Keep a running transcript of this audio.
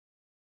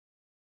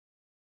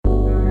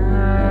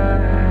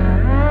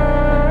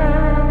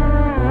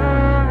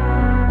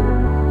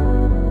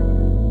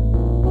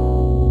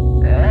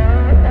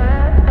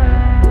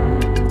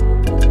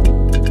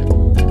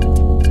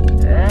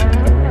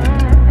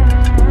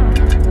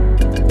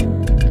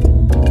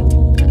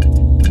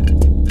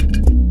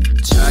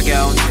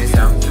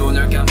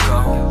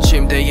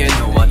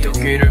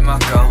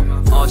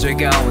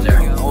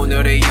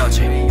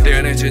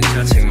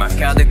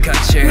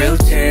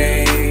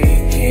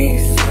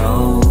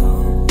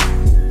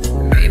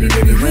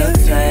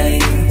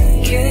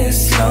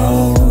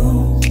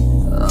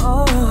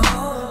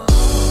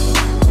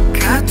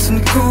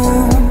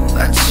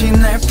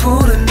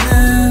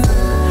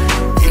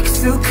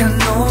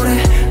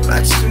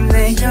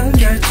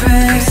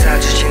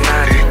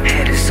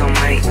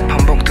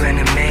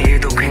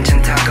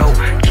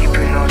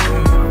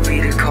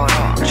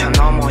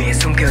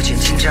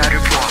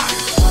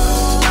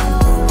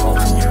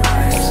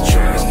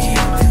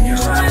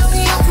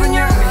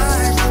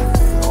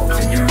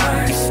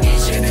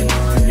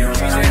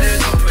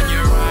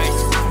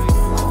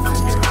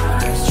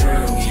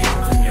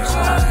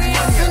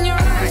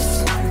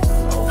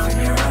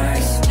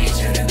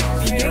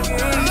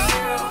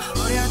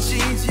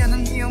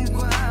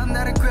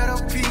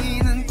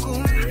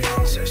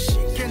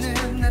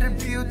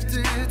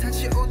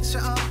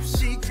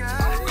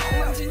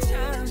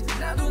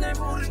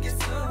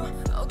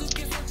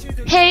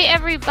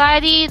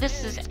everybody.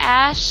 This is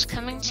Ash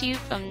coming to you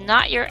from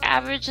Not Your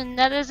Average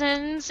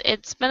Netizens.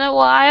 It's been a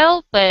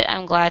while, but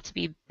I'm glad to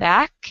be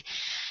back.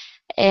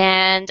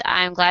 And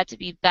I'm glad to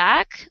be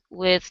back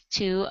with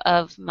two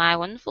of my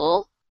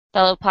wonderful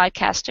fellow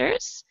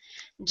podcasters,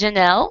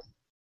 Janelle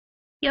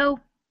Yo.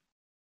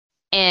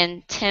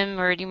 and Tim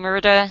Murdy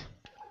Murda.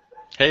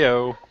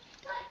 Heyo.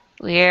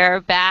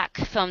 We're back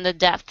from the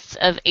depths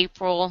of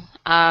April.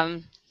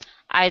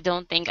 I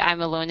don't think I'm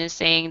alone in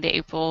saying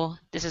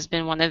this has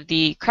been one of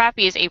the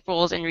crappiest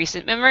Aprils in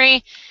recent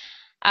memory,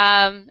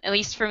 at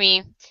least for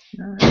me.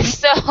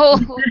 So,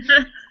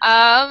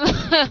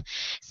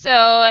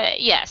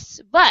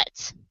 yes,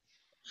 but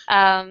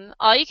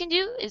all you can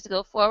do is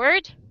go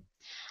forward.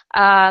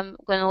 I'm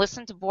going to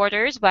listen to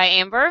Borders by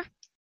Amber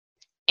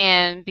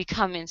and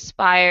become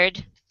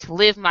inspired to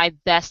live my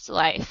best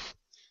life.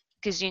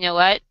 Because you know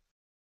what?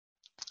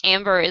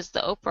 Amber is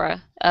the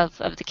Oprah of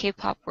the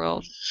K-pop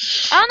world.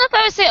 I don't know if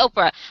I would say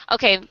Oprah.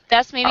 Okay,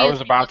 that's maybe. I was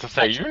about to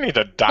say, you need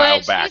to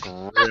dial back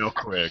real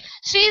quick.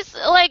 She's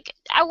like,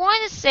 I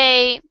want to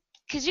say,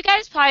 because you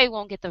guys probably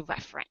won't get the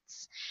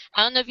reference.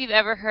 I don't know if you've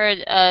ever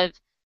heard of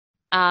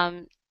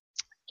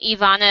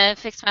Ivana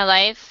Fix My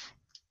Life.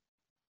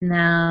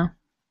 No.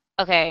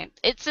 Okay,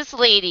 it's this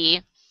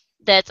lady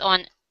that's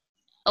on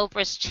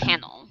Oprah's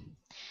channel,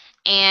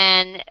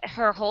 and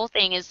her whole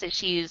thing is that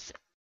she's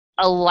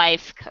a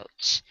life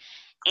coach.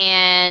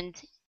 And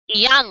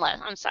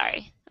Iyanla, I'm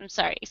sorry,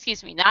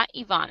 excuse me, not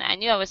Ivana. I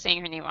knew I was saying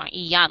her name wrong,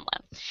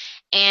 Iyanla.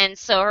 And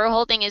so her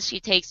whole thing is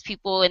she takes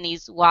people in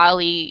these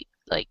wildly,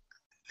 like,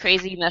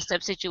 crazy, messed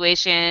up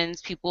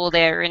situations, people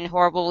that are in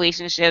horrible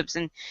relationships,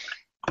 and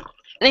I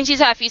think she's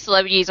had a few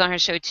celebrities on her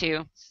show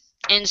too.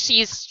 And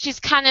she's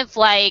kind of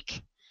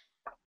like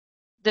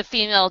the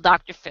female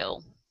Dr.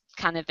 Phil,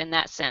 kind of in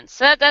that sense.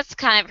 So that's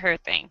kind of her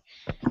thing.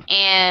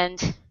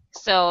 And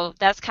so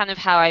that's kind of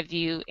how I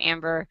view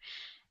Amber.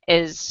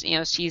 Is, you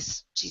know,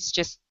 she's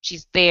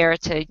there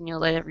to, you know,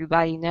 let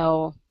everybody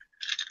know,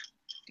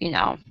 you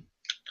know,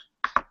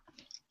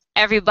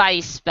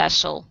 everybody's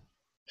special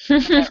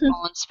in their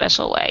own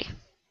special way.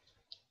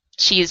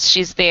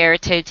 She's there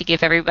to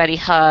give everybody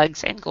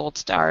hugs and gold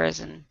stars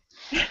and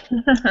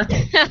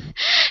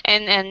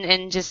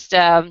and just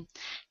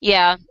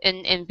yeah,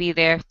 and be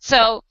there.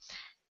 So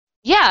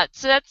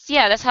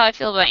that's how I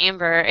feel about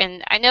Amber.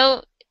 And I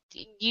know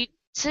you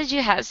said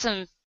you had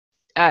some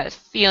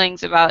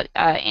feelings about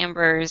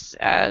Amber's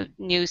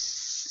new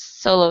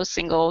solo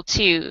single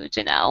too,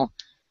 Janelle.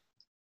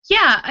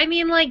 Yeah, I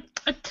mean, like,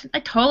 I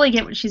totally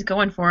get what she's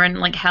going for, and,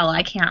 like, hell,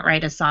 I can't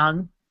write a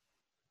song.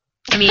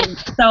 I mean,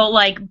 so,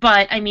 like,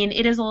 but, I mean,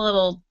 it is a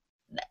little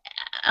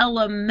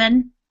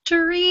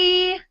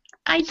elementary,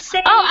 I'd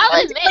say. Oh,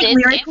 I'll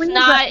admit like, it's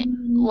not,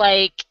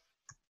 like,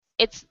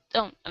 it's,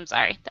 oh, I'm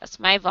sorry, that's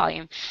my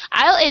volume.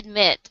 I'll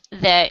admit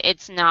that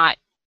it's not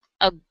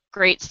a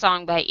great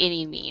song by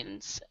any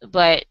means,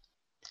 but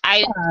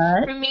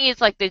for me,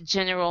 it's like the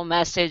general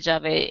message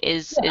of it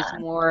is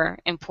more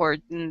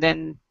important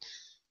than,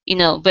 you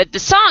know. But the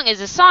song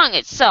is a song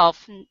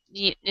itself.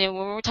 You know,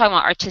 when we're talking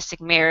about artistic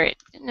merit,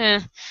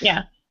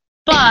 yeah,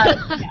 but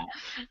yeah.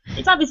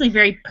 It's obviously a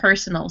very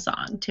personal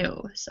song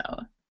too. So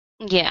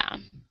yeah,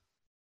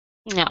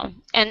 no,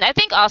 and I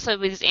think also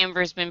because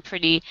Amber's been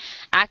pretty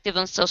active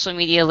on social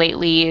media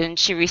lately, and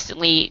she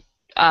recently,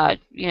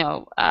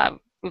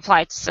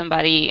 replied to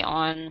somebody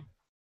on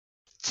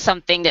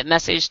something that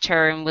messaged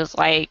her and was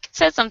like,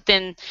 said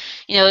something,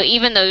 you know,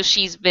 even though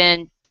she's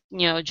been,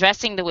 you know,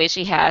 dressing the way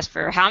she has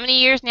for how many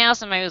years now.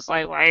 Somebody was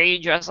like, why are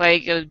you dressed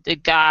like a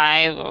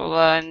guy, blah, blah,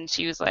 blah. And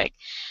she's like,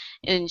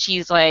 and then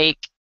she's like,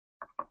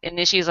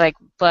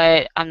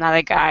 but I'm not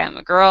a guy, I'm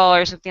a girl,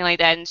 or something like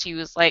that. And she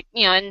was like,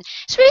 you know, and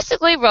she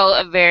basically wrote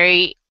a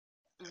very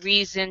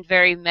reasoned,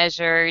 very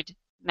measured,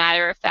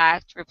 matter of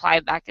fact reply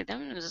back to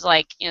them. It was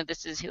like, you know,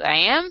 this is who I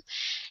am,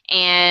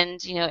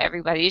 and, you know,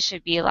 everybody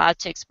should be allowed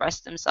to express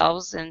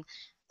themselves in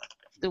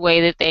the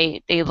way that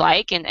they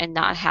like, and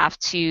not have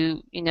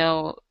to, you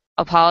know,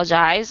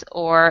 apologize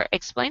or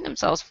explain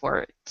themselves for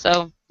it.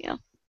 So, you know.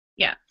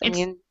 Yeah,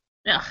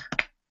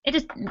 it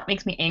just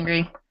makes me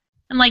angry.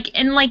 And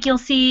like you'll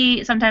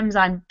see sometimes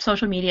on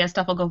social media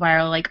stuff will go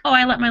viral, like, oh,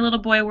 I let my little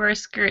boy wear a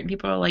skirt, and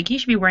people are like, he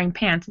should be wearing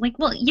pants. I'm like,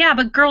 well, yeah,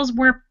 but girls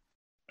wear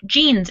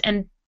jeans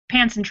and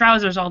pants and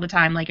trousers all the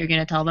time. Like, you're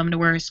gonna tell them to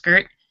wear a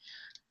skirt?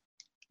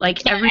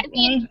 Like, Yeah, every I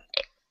mean, day?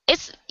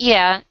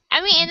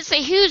 I mean, it's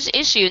a huge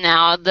issue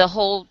now, the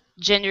whole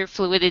gender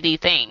fluidity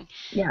thing.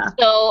 Yeah.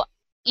 So,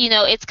 you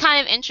know, it's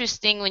kind of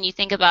interesting when you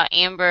think about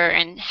Amber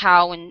and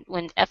how when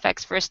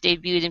FX first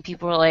debuted and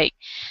people were like,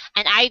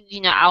 and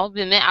I'll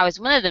admit I was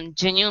one of them,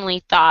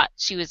 genuinely thought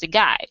she was a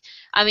guy.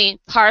 I mean,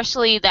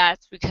 partially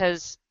that's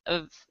because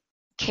of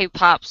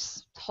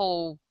K-pop's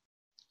whole,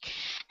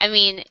 I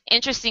mean,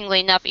 interestingly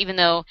enough, even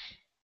though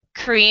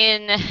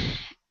Korean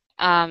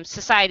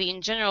society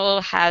in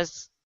general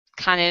has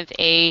kind of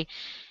a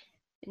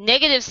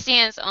negative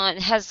stance on,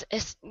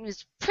 is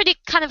pretty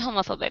kind of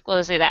homophobic.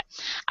 We'll say that.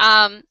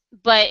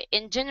 But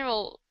in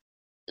general,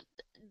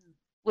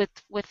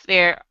 with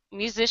their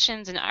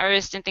musicians and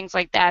artists and things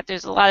like that,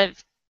 there's a lot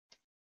of,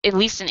 at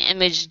least in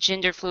image,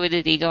 gender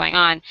fluidity going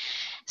on.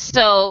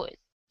 So,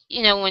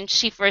 when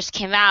she first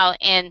came out,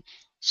 and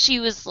she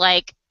was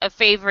like a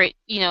favorite,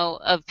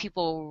 of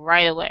people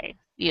right away.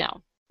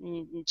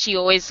 She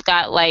always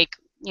got like,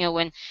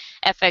 when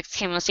FX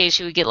came on stage,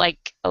 she would get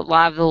like a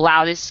lot of the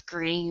loudest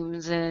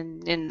screams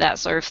and that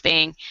sort of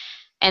thing.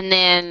 And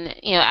then,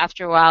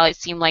 after a while, it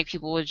seemed like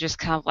people would just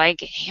kind of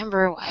like,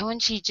 Amber, why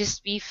wouldn't she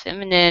just be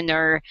feminine?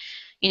 Or,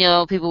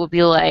 people would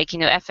be like,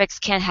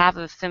 FX can't have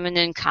a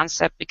feminine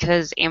concept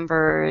because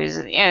Amber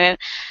is,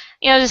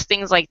 just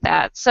things like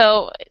that.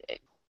 So,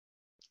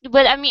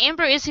 but I mean,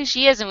 Amber is who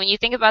she is, and when you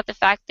think about the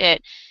fact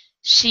that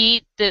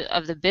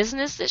of the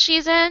business that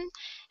she's in,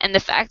 and the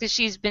fact that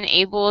she's been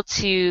able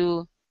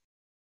to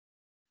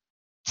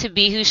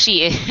be who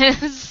she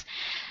is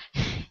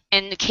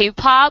in the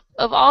K-pop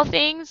of all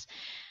things,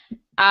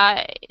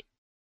 uh,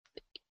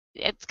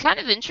 it's kind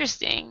of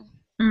interesting.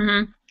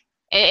 Mm-hmm.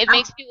 It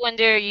makes me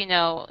wonder,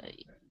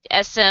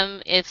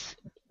 SM, if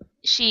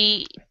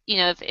she,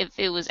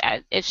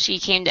 if she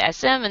came to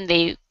SM and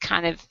they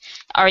kind of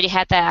already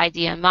had that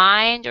idea in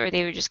mind, or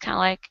they were just kind of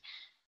like,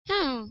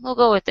 we'll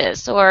go with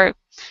this, or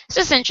it's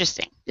just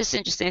interesting,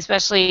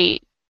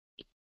 especially,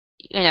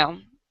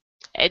 and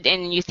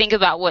you think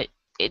about what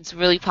it's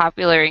really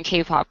popular in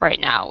K-pop right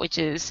now, which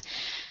is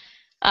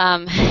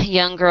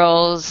young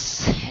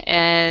girls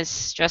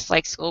as dressed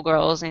like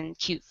schoolgirls and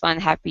cute, fun,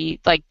 happy,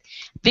 like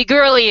the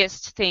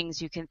girliest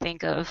things you can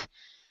think of,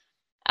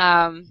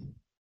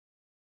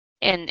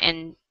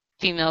 in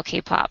female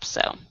K-pop.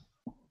 So.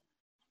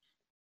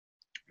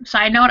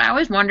 Side note, I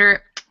always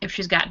wonder if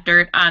she's got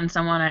dirt on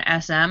someone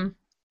at SM.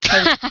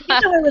 Because she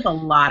gets away with a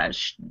lot of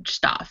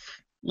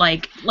stuff.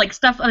 Like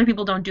stuff other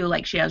people don't do.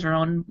 Like she has her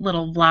own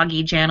little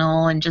vloggy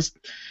channel and just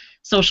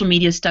social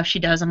media stuff she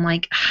does. I'm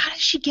like, how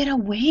does she get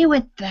away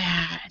with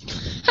that?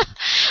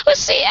 Well,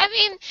 see, I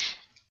mean,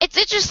 it's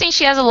interesting.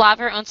 She has a lot of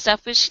her own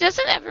stuff, but she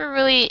doesn't ever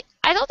really.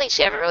 I don't think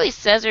she ever really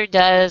says or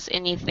does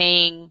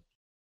anything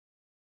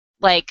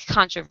like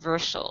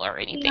controversial or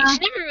anything. Yeah. She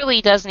never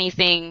really does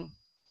anything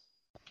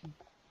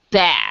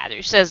bad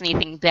or says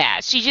anything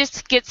bad. She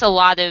just gets a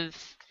lot of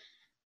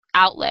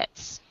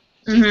outlets.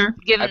 She's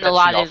Mm-hmm. I given a bet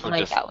lot she of also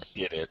like just outlets.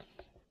 did it.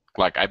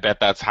 Like, I bet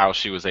that's how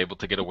she was able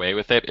to get away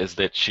with it, is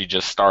that she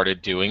just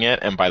started doing it,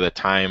 and by the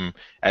time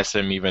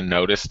SM even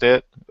noticed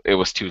it, it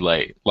was too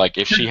late. Like,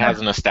 if she has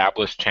an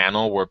established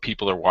channel where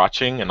people are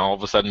watching, and all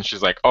of a sudden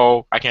she's like,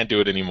 oh, I can't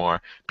do it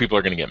anymore, people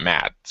are going to get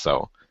mad.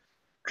 So,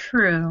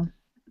 True.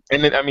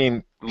 and I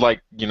mean,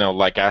 like,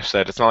 like Ash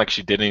said, it's not like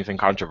she did anything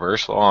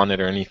controversial on it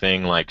or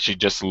anything. Like,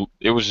 it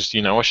was just,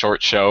 a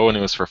short show, and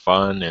it was for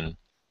fun, and,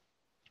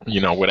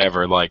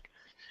 whatever. Like,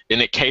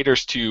 and it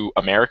caters to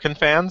American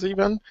fans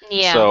even.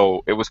 Yeah.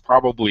 So it was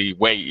probably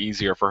way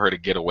easier for her to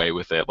get away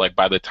with it. Like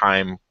by the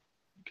time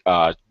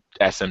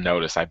SM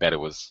noticed, I bet it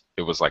was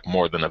like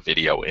more than a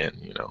video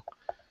in.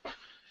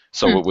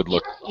 So it would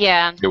look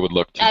Yeah. too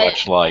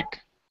much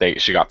like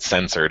she got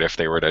censored if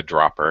they were to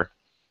drop her.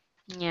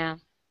 Yeah.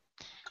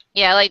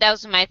 Yeah, like that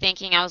was my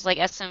thinking. I was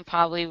like, SM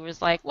probably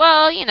was like,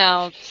 well,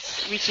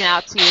 reaching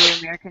out to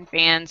American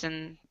fans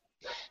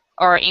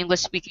or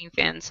English speaking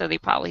fans, so they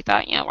probably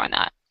thought, why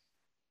not?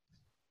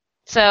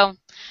 So,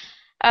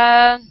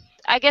 I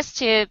guess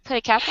to put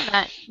a cap on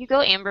that, you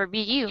go, Amber, be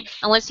you.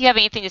 Unless you have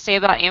anything to say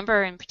about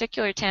Amber in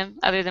particular, Tim,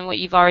 other than what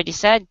you've already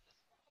said.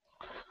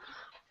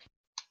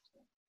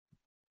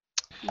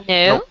 No?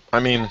 Nope. I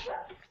mean,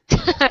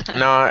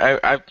 no,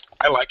 I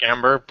like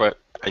Amber, but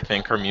I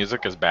think her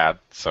music is bad,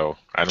 so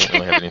I don't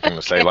really have anything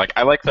to say. Like,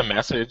 I like the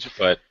message,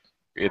 but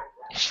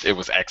it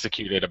was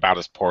executed about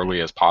as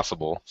poorly as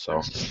possible.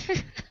 So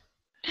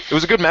it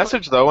was a good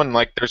message though, and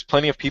like there's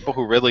plenty of people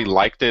who really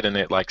liked it and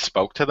it like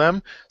spoke to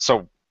them.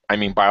 So I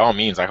mean, by all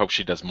means, I hope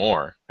she does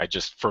more.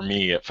 For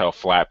me, it fell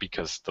flat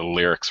because the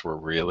lyrics were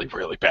really,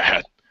 really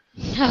bad.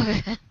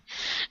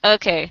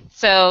 Okay,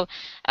 so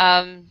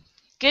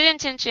good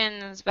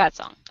intentions, bad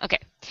song. Okay.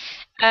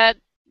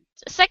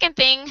 Second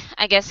thing,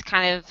 I guess,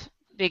 kind of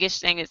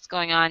biggest thing that's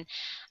going on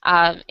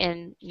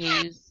in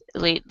news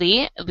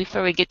lately,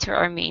 before we get to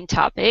our main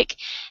topic,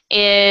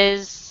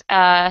 is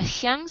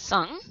Hyung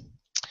Sung,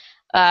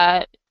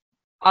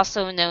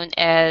 also known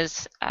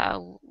as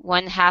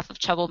one half of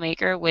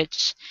Troublemaker,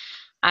 which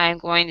I'm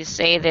going to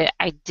say that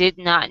I did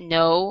not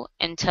know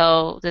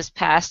until this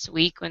past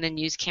week when the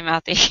news came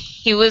out that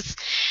he was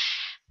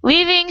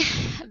leaving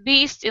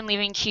Beast and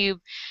leaving Cube.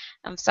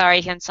 I'm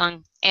sorry, Hyun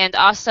Sung. And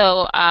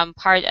also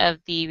part of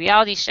the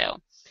reality show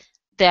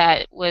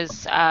that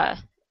was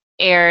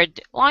aired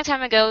a long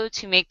time ago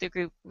to make the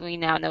group we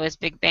now know as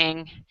Big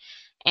Bang.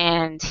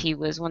 And he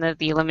was one of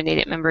the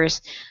eliminated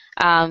members.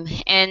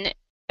 And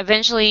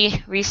eventually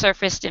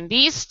resurfaced in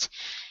Beast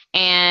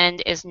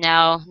and is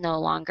now no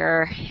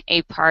longer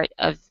a part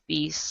of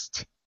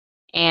Beast.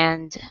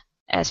 And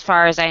as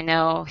far as I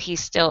know,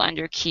 he's still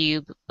under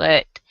Cube,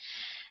 but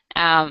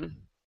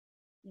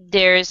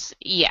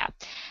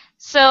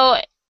so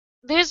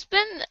there's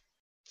been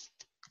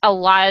a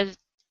lot of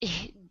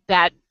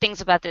bad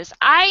things about this.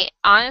 I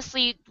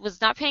honestly was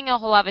not paying a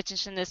whole lot of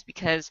attention to this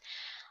because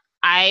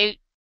I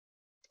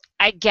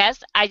I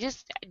guess I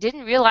just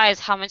didn't realize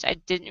how much I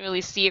didn't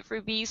really see it for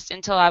Beast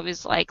until I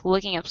was like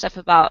looking up stuff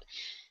about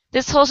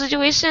this whole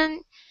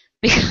situation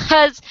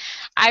because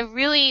I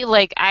really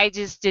like I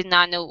just did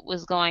not know what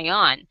was going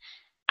on.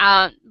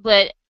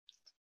 But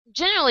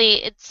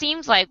generally, it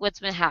seems like what's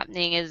been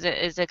happening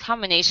is a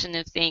combination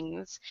of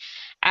things.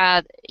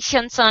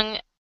 Hyunsung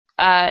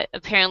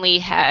apparently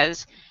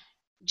has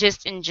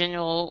just in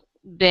general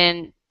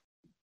been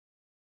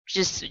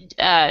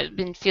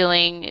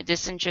feeling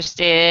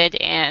disinterested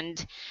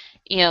and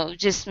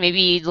just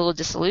maybe a little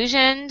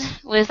disillusioned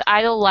with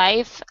idol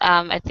life.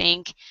 I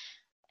think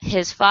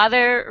his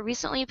father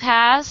recently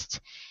passed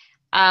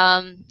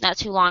not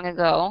too long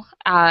ago,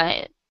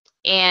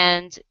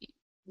 and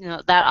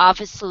that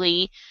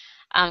obviously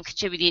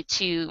contributed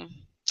to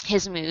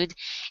his mood.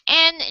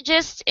 And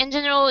just in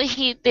general,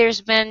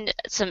 there's been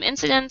some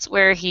incidents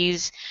where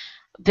he's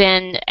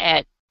been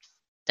at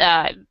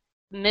uh,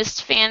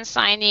 missed fan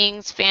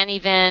signings, fan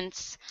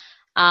events,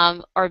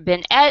 or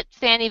been at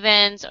fan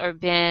events, or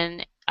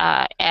been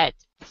at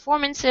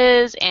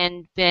performances,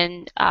 and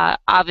been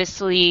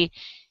obviously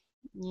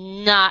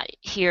not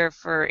here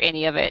for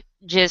any of it.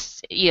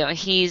 Just,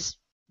 he's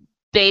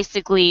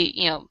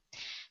basically,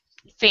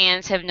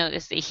 fans have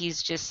noticed that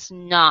he's just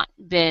not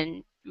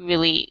been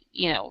really,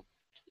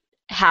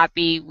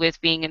 happy with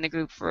being in the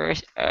group for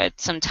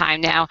some time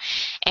now.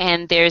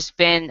 And there's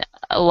been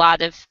a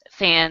lot of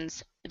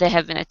fans that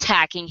have been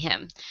attacking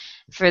him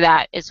for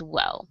that as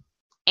well.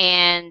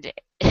 And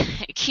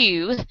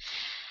Q,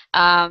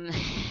 um,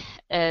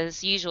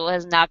 as usual,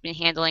 has not been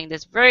handling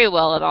this very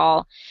well at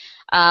all.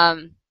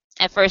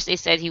 At first they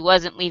said he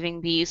wasn't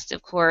leaving Beast,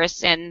 of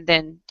course, and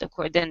then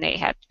then they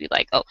had to be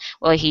like, oh,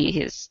 well,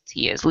 he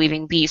is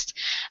leaving Beast.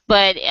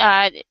 But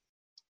I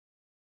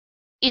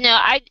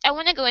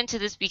want to go into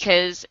this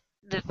because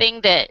the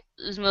thing that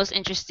was most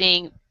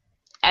interesting,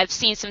 I've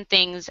seen some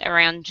things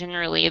around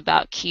generally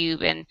about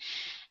Cube and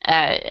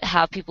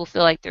how people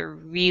feel like they're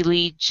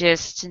really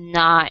just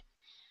not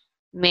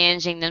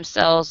managing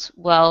themselves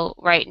well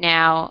right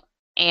now.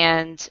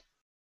 And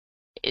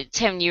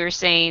Tim, you were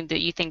saying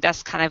that you think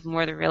that's kind of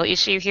more the real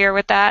issue here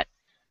with that.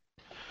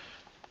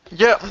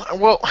 Yeah,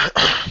 well,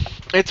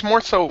 it's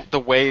more so the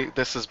way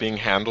this is being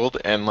handled,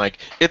 and like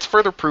it's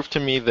further proof to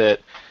me that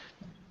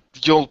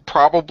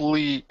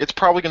it's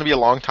probably going to be a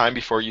long time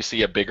before you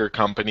see a bigger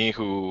company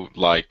who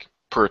like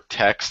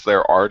protects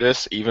their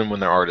artists even when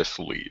their artist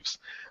leaves.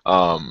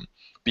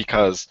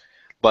 Because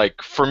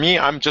like for me,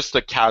 I'm just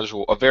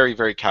a very,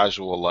 very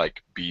casual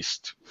like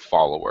Beast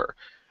follower.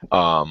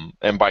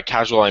 And by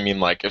casual, I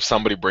mean like if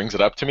somebody brings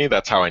it up to me,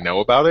 that's how I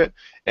know about it.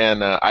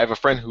 And I have a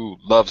friend who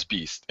loves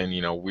Beast, and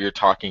we're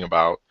talking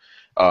about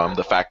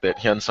the fact that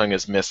Hyunsung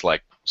has missed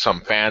like some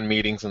fan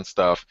meetings and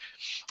stuff,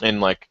 and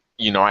like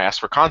I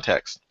asked for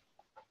context.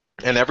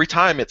 And every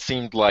time it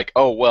seemed like,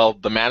 oh, well,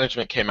 the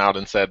management came out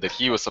and said that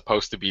he was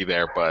supposed to be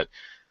there, but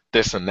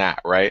this and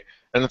that, right?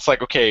 And it's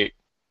like, okay,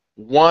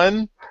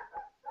 one,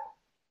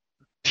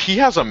 he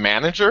has a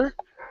manager,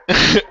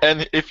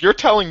 and if you're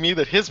telling me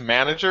that his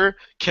manager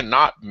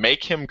cannot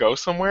make him go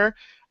somewhere,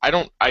 I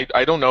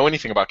don't know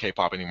anything about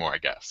K-pop anymore, I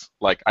guess.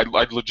 Like, I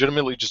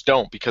legitimately just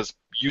don't, because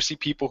you see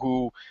people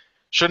who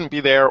shouldn't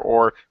be there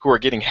or who are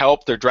getting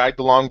help, they're dragged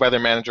along by their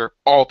manager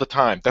all the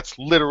time. That's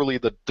literally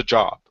the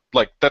job.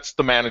 Like, that's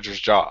the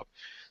manager's job.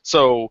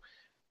 So,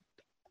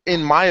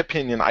 in my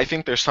opinion, I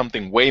think there's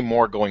something way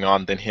more going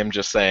on than him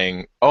just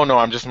saying, oh no,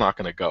 I'm just not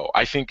going to go.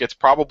 I think it's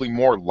probably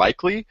more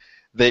likely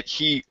that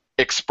he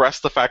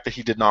expressed the fact that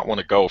he did not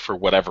want to go for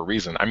whatever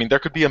reason. I mean, there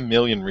could be a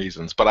million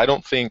reasons, but I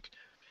don't think.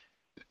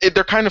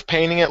 They're kind of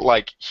painting it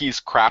like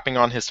he's crapping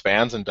on his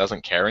fans and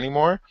doesn't care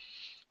anymore.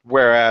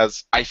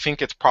 Whereas I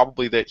think it's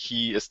probably that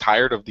he is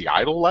tired of the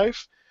idol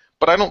life,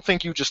 but I don't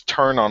think you just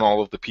turn on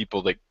all of the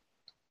people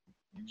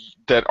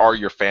that are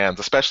your fans,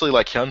 especially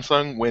like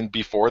Hyunsung, when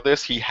before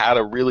this he had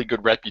a really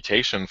good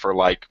reputation for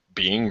like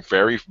being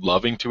very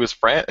loving to his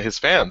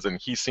fans, and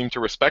he seemed to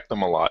respect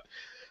them a lot.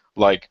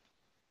 Like,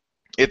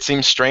 it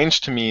seems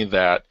strange to me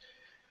that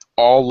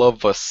all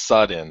of a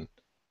sudden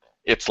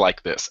it's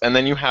like this. And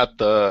then you had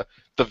the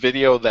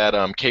video that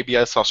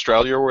KBS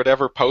Australia or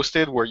whatever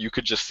posted, where you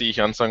could just see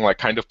Hyunsung like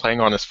kind of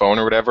playing on his phone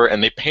or whatever,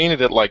 and they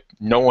painted it like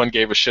no one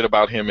gave a shit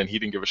about him and he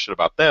didn't give a shit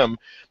about them.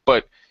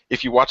 But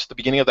if you watch the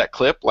beginning of that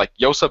clip, like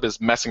Yosub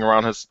is messing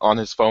around on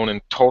his phone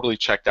and totally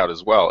checked out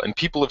as well. And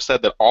people have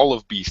said that all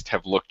of Beast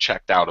have looked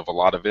checked out of a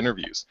lot of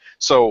interviews.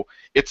 So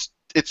it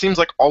seems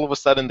like all of a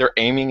sudden they're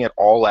aiming it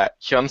all at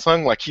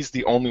Hyunsung, like he's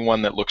the only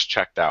one that looks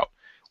checked out.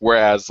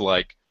 Whereas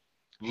like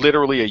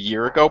literally a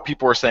year ago,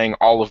 people were saying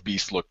all of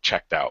Beast looked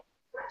checked out.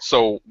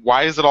 So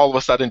why is it all of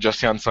a sudden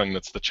just Hyunsung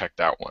that's the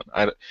checked out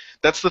one?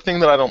 That's the thing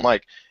that I don't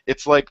like.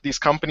 It's like these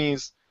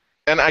companies,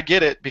 and I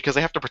get it because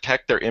they have to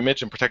protect their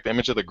image and protect the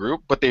image of the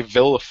group, but they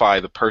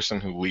vilify the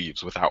person who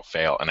leaves without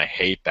fail, and I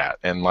hate that.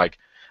 And like,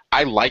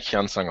 I like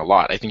Hyunsung a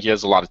lot. I think he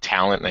has a lot of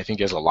talent, and I think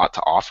he has a lot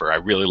to offer. I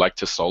really liked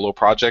his solo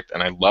project,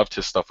 and I loved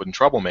his stuff with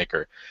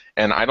Troublemaker.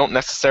 And I don't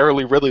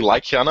necessarily really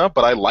like Hyuna,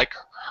 but I like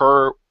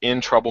her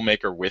in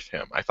Troublemaker with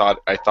him. I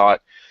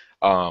thought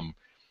um,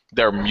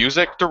 their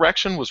music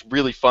direction was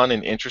really fun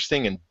and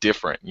interesting and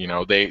different. You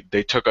know, they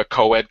took a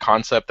co-ed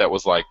concept that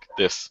was like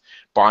this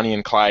Bonnie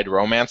and Clyde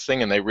romance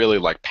thing, and they really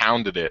like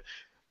pounded it.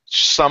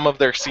 Some of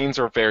their scenes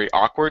are very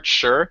awkward,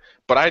 sure,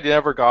 but I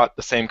never got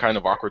the same kind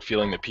of awkward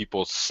feeling that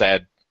people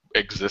said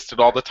existed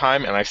all the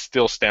time, and I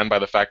still stand by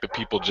the fact that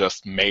people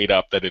just made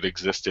up that it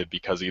existed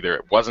because either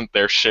it wasn't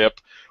their ship,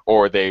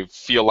 or they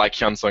feel like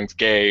Hyunsung's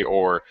gay,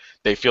 or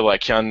they feel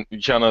like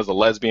Hyuna's a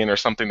lesbian or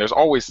something. There's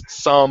always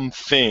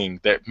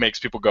something that makes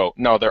people go,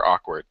 no, they're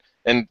awkward.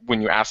 And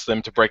when you ask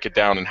them to break it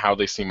down and how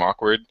they seem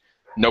awkward,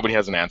 nobody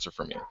has an answer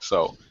for me.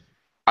 So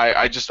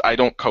I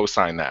don't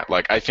co-sign that.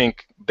 Like, I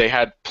think they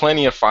had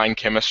plenty of fine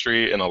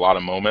chemistry in a lot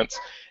of moments,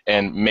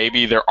 and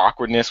maybe their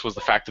awkwardness was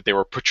the fact that they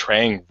were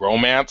portraying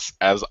romance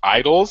as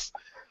idols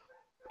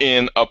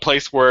in a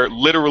place where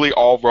literally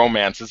all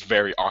romance is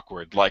very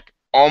awkward. Like,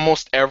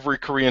 almost every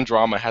Korean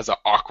drama has an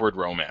awkward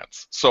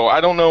romance. So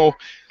I don't know.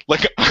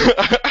 Like,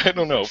 I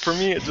don't know. For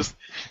me,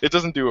 it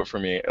doesn't do it for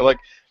me. Like,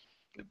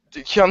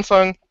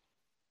 Hyunsung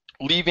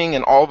leaving,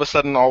 and all of a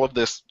sudden all of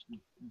this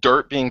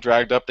dirt being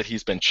dragged up that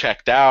he's been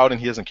checked out, and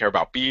he doesn't care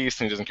about Beast,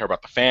 and he doesn't care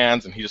about the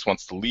fans, and he just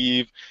wants to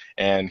leave,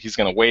 and he's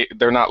going to wait.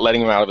 They're not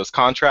letting him out of his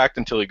contract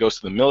until he goes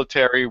to the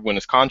military when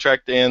his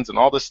contract ends, and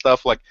all this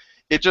stuff. Like,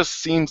 it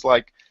just seems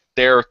like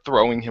they're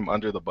throwing him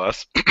under the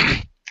bus.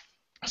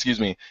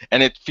 Excuse me.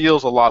 And it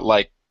feels a lot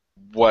like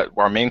what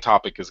our main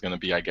topic is going to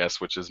be, I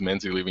guess, which is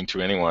Minzy leaving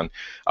To Anyone.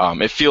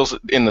 It feels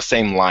in the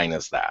same line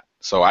as that.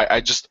 So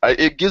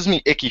it gives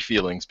me icky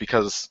feelings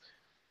because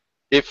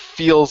it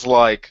feels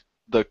like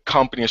the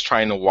company is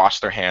trying to wash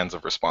their hands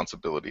of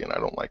responsibility, and I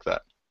don't like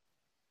that.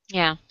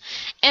 Yeah.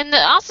 And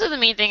also the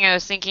main thing I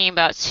was thinking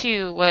about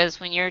too was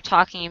when you're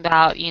talking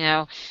about,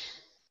 the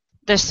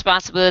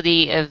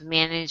responsibility of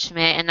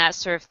management and that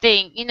sort of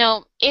thing,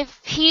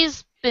 if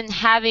he's been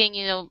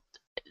having,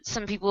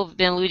 some people have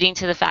been alluding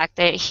to the fact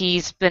that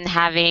he's been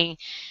having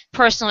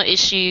personal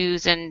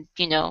issues and,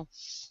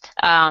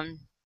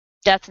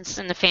 deaths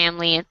in the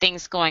family and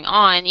things going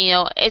on,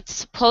 it's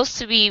supposed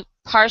to be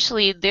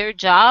partially their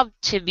job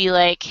to be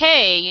like,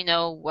 hey,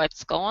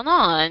 what's going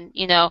on,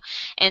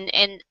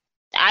 and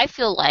I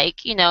feel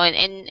like,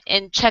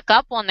 and check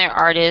up on their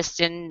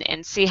artists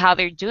and see how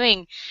they're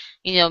doing,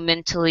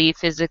 mentally,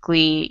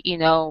 physically,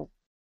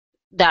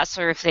 that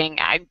sort of thing.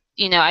 I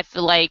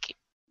feel like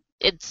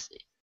it's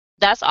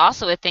that's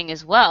also a thing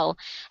as well.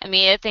 I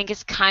mean, I think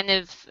it's kind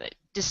of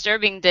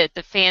disturbing that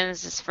the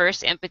fans'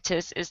 first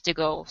impetus is to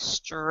go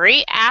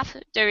straight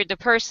after the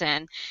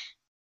person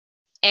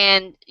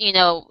and,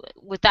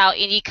 without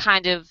any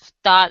kind of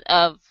thought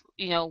of,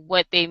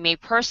 what they may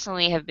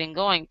personally have been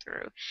going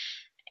through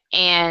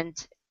and,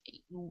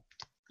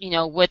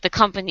 what the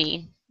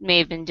company may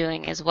have been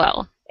doing as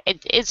well.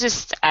 It's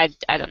just, I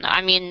don't know.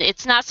 I mean,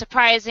 it's not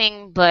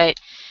surprising, but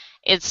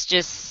it's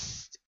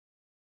just,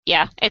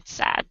 yeah, it's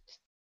sad.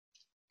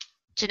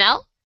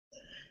 Janelle?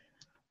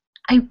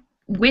 I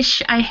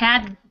wish I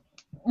had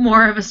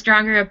more of a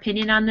stronger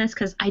opinion on this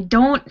because I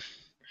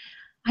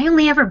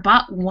only ever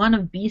bought one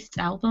of Beast's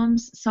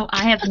albums, so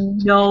I have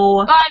no.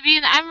 Well, I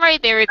mean, I'm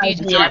right there with you.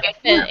 idea. Like I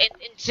said,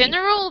 in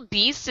general,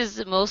 Beast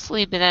has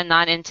mostly been a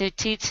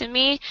non-entity to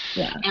me.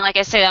 Yeah. And like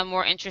I said, I'm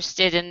more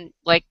interested in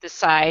like the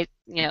side,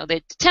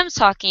 that Tim's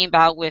talking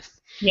about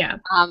with. Yeah.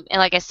 And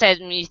like I said,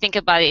 when you think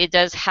about it, it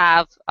does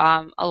have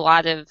a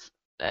lot of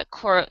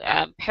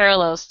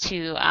parallels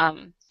to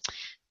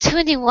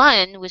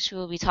 2NE1, which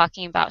we'll be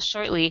talking about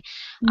shortly,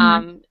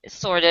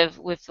 sort of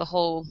with the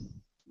whole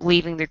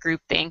leaving the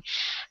group thing.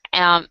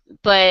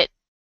 But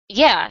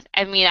yeah,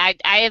 I mean, I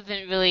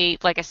haven't really,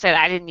 like I said,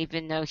 I didn't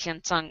even know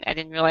Hyunsung. I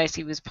didn't realize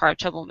he was part of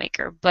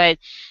Troublemaker. But,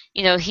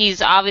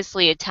 he's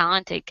obviously a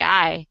talented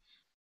guy.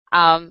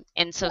 And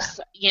so,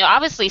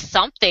 obviously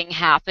something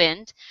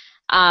happened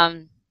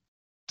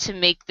to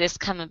make this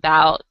come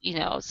about,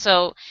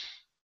 So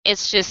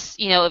it's just,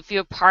 if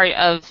you're part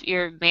of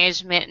your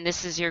management and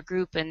this is your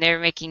group and they're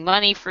making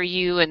money for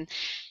you and,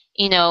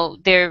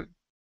 they're,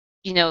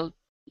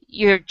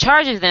 you're in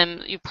charge of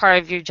them,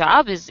 part of your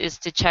job is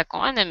to check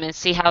on them and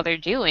see how they're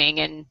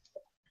doing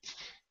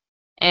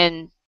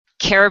and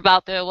care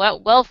about their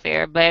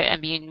welfare. But, I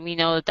mean, we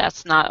know that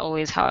that's not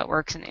always how it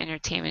works in the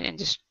entertainment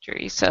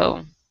industry,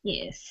 so.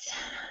 Yes.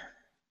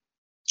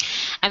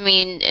 I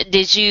mean,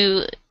 did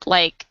you,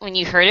 like, when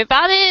you heard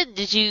about it,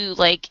 did you,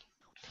 like,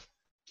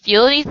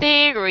 feel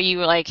anything, or you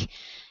were like,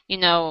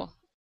 oh,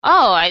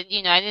 I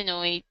didn't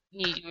know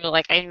you were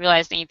like, I didn't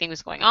realize anything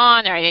was going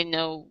on, or I didn't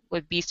know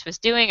what Beast was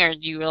doing, or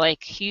you were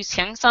like, who's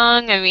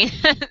Hyunsung? I mean,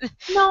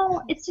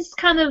 No, it's just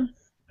kind of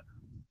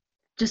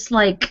just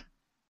like,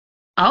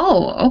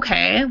 oh,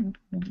 okay,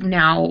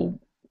 now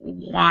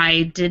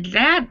why did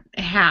that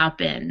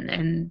happen?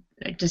 And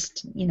I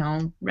just,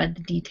 read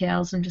the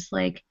details and just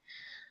like,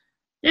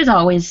 there's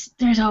always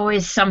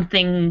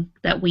something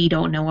that we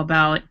don't know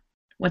about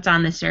what's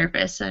on the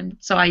surface. And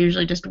so I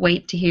usually just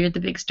wait to hear the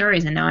big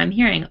stories. And now I'm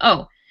hearing,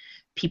 oh,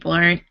 people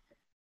aren't,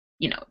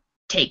 you know,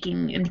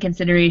 taking into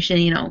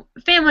consideration,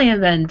 family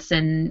events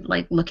and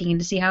like looking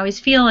to see how he's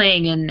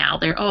feeling. And now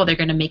they're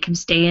going to make him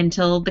stay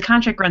until the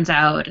contract runs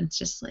out. And it's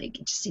just like,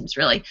 it just seems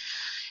really,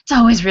 it's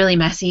always really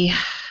messy.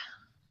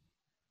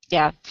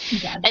 Yeah.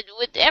 Yeah. And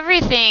with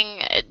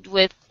everything,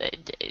 with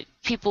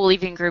people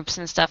leaving groups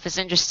and stuff, is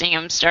interesting.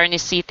 I'm starting to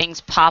see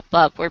things pop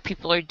up where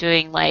people are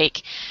doing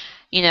like,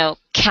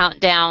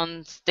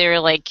 countdowns.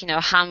 They're like,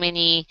 how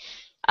many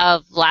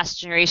of last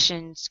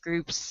generation's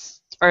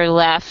groups are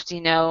left,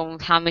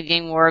 how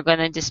many more are going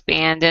to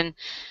disband. And,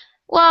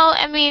 well,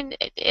 I mean,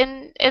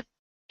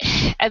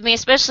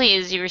 especially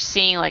as you were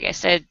seeing, like I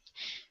said,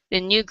 the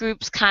new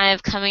groups kind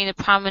of coming to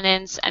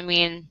prominence. I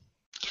mean,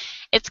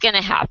 it's going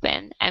to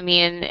happen. I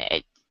mean,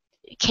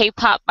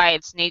 K-pop by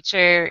its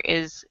nature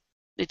is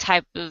the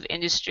type of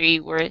industry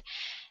where,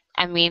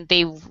 I mean,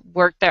 they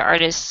work their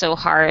artists so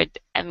hard.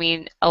 I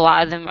mean, a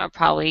lot of them are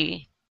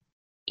probably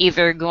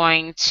either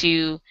going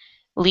to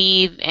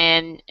leave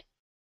and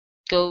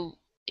go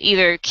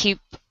either keep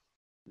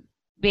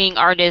being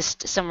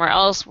artists somewhere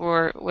else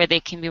where they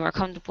can be more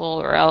comfortable,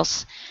 or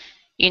else,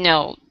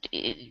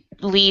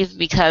 leave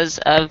because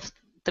of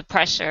the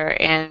pressure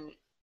and,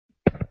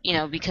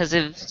 because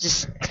of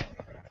just,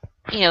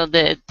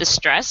 the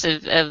stress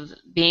of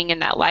being in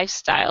that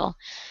lifestyle.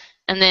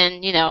 And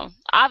then,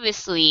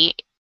 obviously,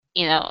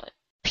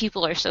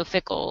 people are so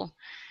fickle.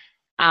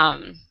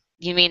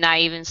 You may not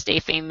even stay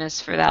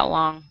famous for that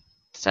long.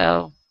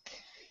 So,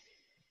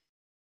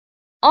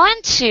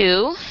 on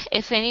to,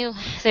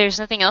 there's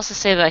nothing else to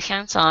say about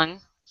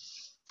Hansong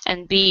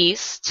and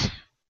Beast,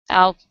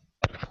 I'll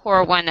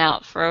pour one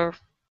out for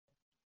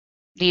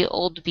the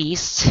old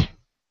Beast,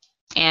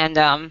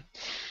 and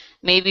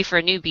maybe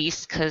for new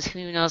Beast, because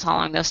who knows how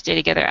long they'll stay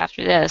together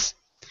after this.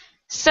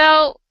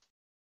 So,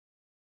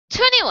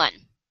 21.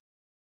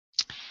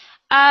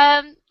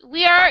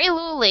 We are a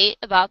little late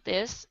about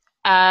this,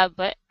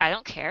 but I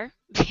don't care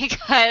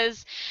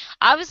because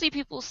obviously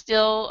people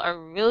still are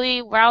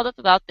really riled up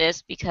about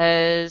this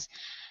because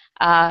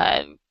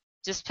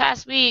just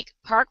past week,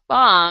 Park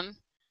Bom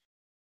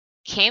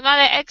came out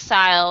of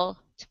exile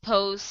to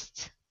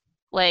post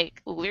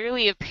like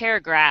literally a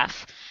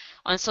paragraph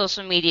on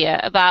social media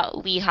about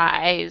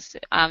Lehi's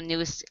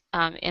newest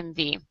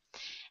MV,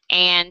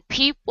 and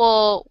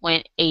people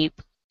went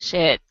ape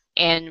shit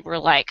and were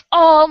like,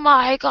 "Oh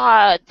my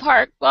God,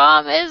 Park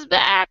Bom is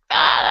back!"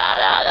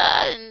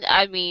 And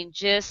I mean,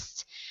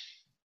 just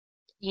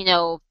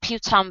people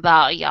talking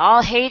about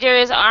y'all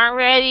haters aren't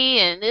ready,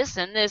 and this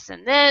and this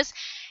and this,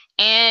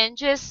 and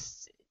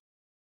just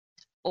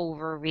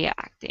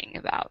overreacting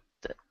about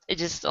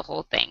just the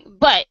whole thing.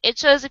 But it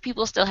shows that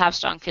people still have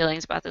strong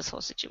feelings about this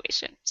whole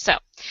situation. So,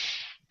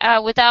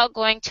 without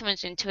going too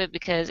much into it,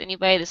 because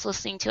anybody that's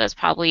listening to us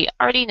probably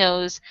already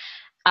knows,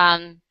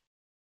 and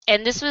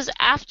this was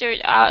after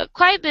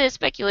quite a bit of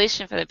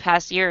speculation for the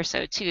past year or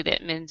so, too,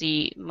 that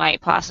Minzy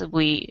might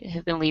possibly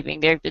have been leaving.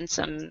 There have been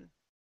some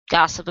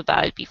gossip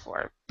about it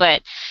before.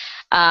 But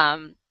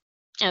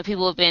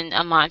people have been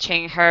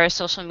monitoring her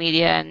social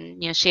media,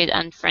 and she had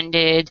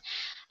unfriended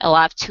a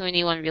lot of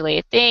 2NE1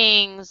 related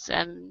things,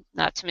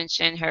 not to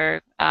mention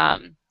her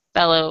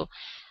fellow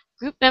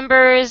group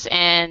members,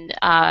 and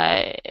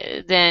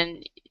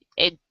then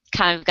it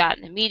kind of got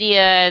in the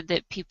media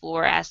that people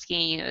were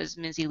asking, is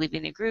Minzy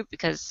leaving the group,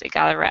 because it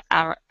got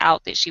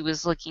out that she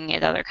was looking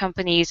at other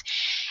companies.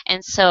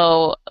 And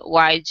so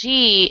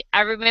YG, I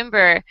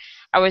remember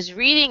I was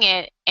reading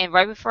it, and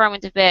right before I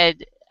went to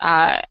bed,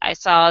 I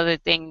saw the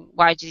thing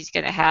YG's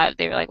going to have.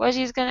 They were like,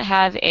 YG's going to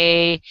have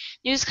a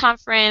news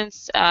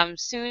conference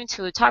soon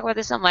to talk about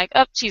this. I'm like,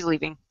 oh, she's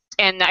leaving.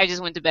 And I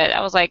just went to bed.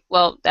 I was like,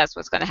 well, that's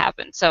what's going to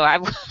happen. So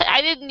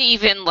I didn't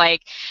even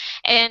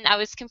and I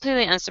was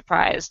completely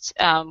unsurprised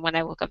when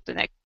I woke up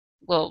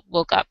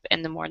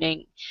in the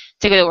morning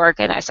to go to work,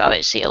 and I saw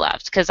that she had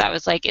left, because I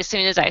was like, as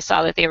soon as I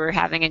saw that they were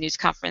having a news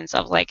conference, I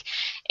was like,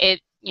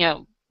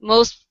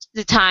 most of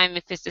the time,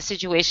 if it's a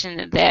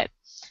situation that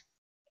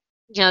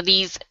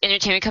these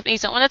entertainment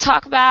companies don't want to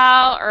talk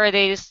about, or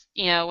they just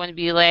want to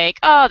be like,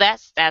 oh,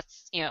 that's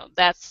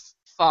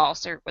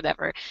false or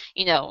whatever,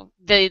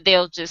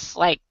 they'll just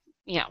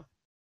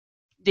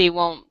they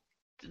won't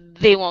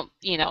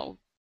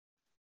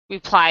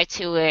reply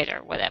to it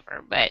or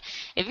whatever. But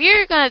if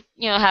you're gonna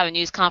have a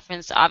news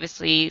conference,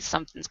 obviously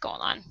something's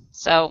going on.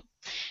 So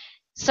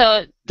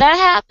that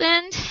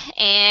happened,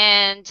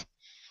 and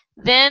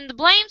then the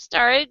blame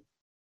started.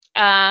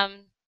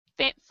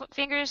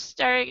 Fingers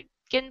started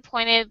getting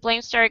pointed.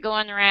 Blame started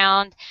going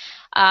around.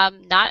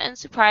 Not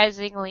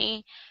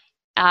unsurprisingly,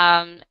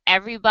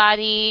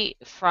 everybody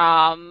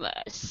from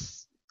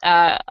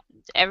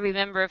every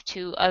member of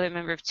other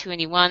member of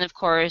 2NE1, of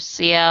course,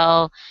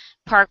 CL,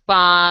 Park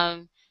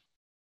Bom,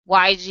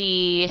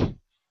 YG,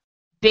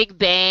 Big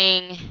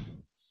Bang,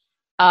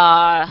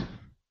 God,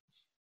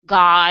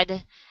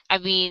 I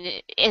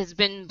mean, has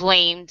been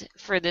blamed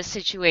for this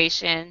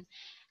situation.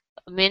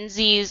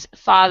 Minzy's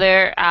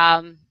father,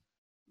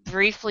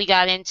 briefly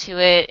got into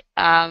it,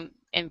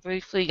 and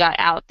briefly got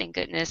out, thank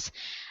goodness.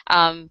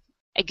 I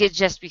get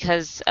just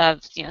because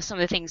of some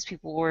of the things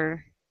people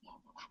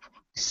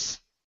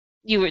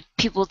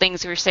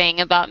things were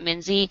saying about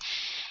Minzy,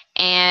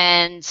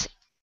 and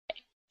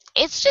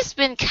it's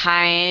been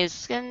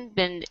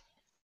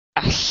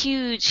a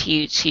huge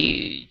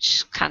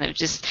kind of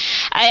just.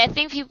 I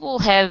think people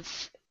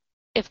have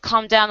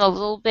calmed down a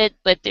little bit,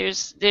 but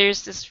there's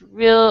this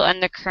real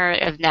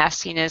undercurrent of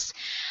nastiness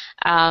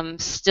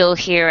still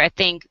here. I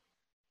think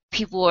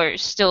people are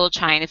still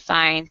trying to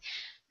find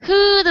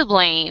who to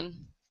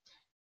blame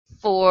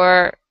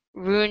for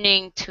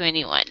ruining to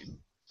anyone.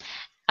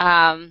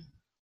 Um,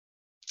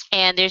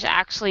 and there's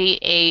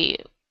actually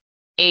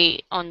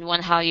a on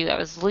one how you I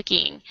was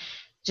looking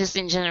just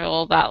in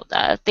general about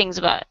things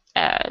about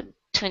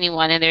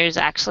 21, and there's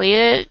a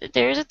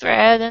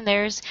thread, and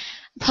there's a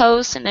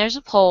post, and there's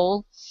a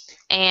poll,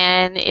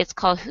 and it's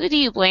called "Who Do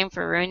You Blame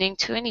for Ruining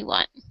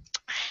 21?"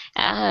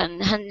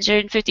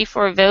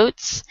 154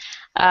 votes.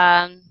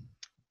 Um,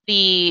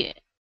 the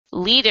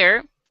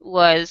leader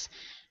was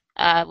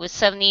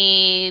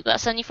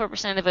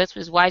 74% of the votes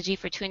was YG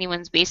for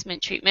 21's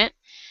basement treatment.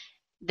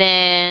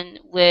 Then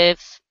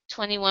with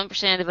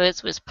 21% of the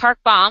votes was Park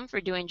Bomb for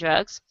doing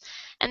drugs.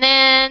 And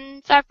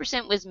then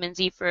 5% was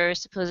Minzy for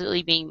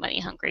supposedly being money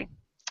hungry.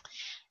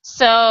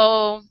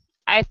 So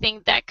I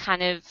think that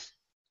kind of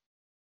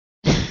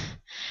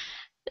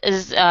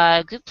is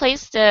a good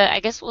place to,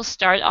 I guess we'll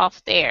start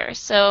off there.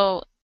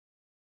 So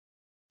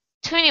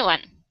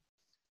 21.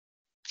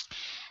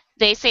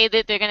 They say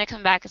that they're going to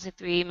come back as a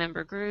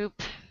 3-member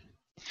group.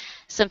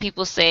 Some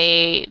people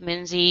say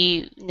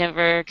Minzy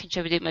never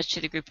contributed much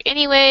to the group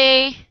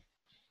anyway.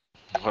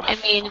 What a I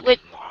mean, fucking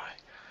lie.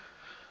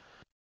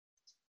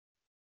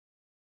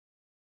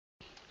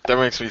 That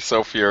makes me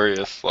so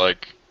furious.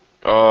 Like,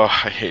 oh,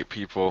 I hate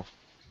people.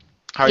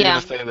 How are you yeah,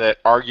 gonna say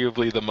that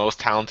arguably the most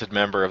talented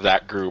member of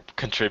that group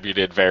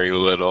contributed very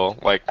little?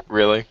 Like,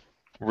 really?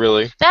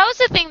 Really? that was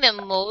the thing that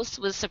most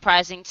was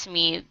surprising to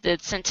me. The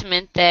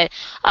sentiment that,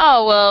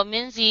 oh well,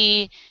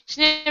 Minzy,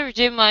 she never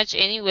did much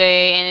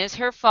anyway, and it's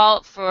her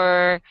fault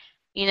for,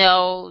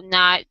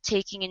 not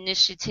taking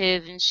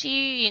initiative, and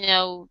she,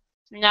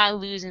 not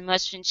losing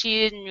much, and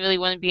she didn't really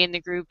want to be in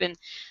the group. And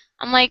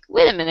I'm like,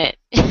 wait a minute.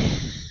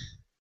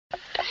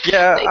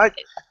 Yeah, Like,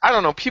 I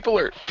don't know. People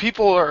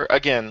are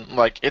again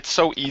like it's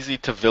so easy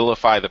to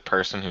vilify the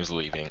person who's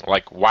leaving.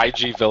 Like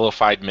YG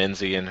vilified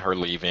Minzy in her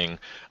leaving,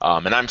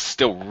 and I'm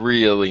still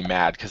really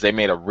mad because they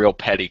made a real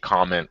petty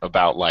comment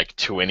about like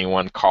to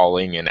anyone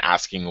calling and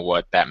asking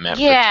what that meant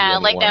for to yeah,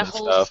 like anyone that and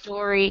whole stuff.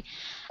 story.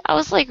 I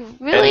was like, And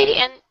really?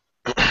 And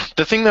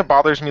the thing that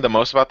bothers me the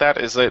most about that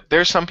is that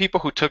there's some people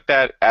who took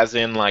that as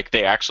in like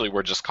they actually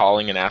were just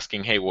calling and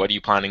asking, "Hey, what are you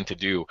planning to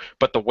do?"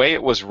 But the way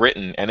it was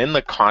written and in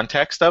the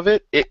context of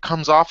it, it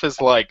comes off as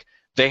like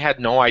they had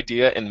no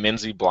idea and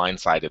Minzy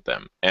blindsided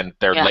them and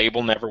their yeah,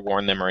 label never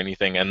warned them or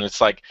anything. And it's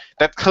like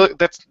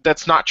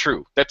that's not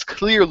true. That's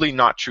clearly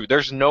not true.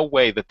 There's no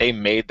way that they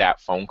made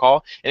that phone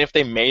call. And if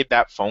they made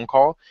that phone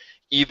call,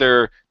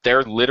 either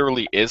there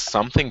literally is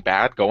something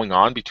bad going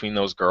on between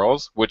those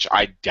girls, which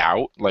I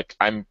doubt. Like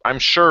I'm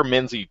sure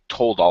Minzy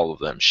told all of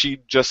them.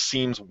 She just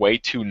seems way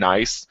too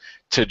nice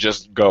to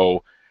just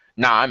go,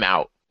 "Nah, I'm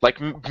out."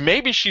 Like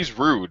maybe she's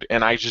rude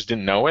and I just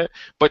didn't know it,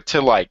 but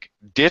to like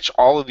ditch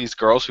all of these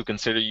girls who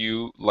consider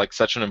you like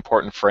such an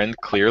important friend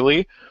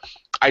clearly,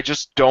 I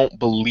just don't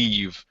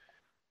believe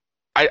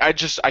I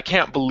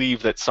can't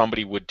believe that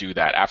somebody would do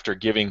that after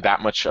giving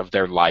that much of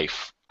their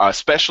life,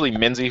 especially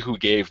Minzy, who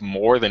gave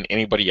more than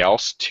anybody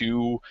else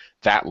to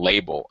that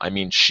label. I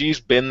mean,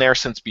 she's been there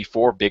since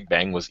before Big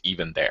Bang was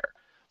even there.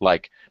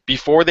 Like,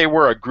 before they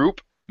were a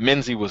group,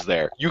 Minzy was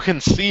there. You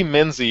can see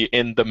Minzy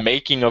in the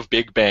making of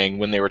Big Bang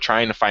when they were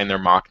trying to find their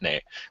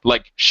Machne.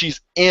 Like, she's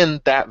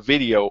in that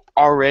video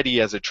already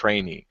as a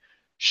trainee.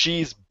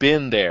 She's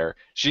been there.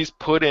 She's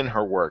put in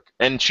her work.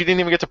 And she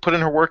didn't even get to put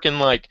in her work in,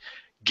 like,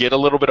 get a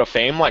little bit of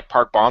fame like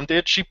Park Bom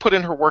did. She put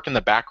in her work in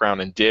the background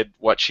and did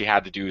what she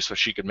had to do so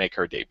she could make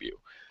her debut.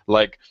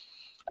 Like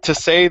to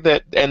say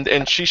that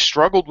and she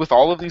struggled with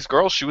all of these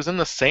girls. She was in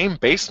the same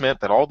basement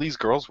that all these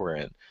girls were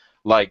in.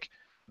 Like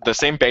the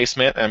same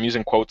basement, and I'm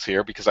using quotes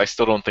here because I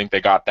still don't think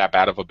they got that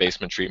bad of a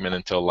basement treatment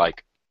until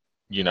like,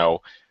 you know,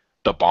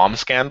 the bomb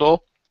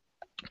scandal.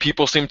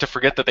 People seem to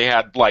forget that they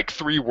had like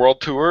 3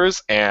 world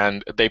tours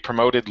and they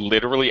promoted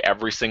literally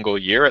every single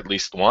year at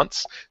least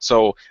once.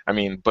 So, I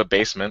mean, but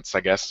basements,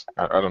 I guess,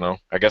 I don't know.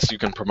 I guess you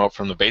can promote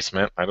from the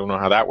basement. I don't know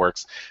how that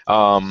works.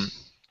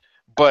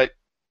 But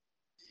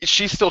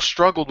she still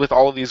struggled with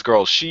all of these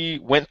girls. She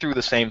went through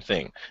the same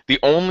thing. The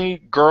only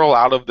girl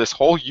out of this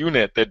whole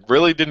unit that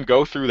really didn't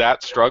go through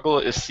that struggle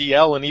is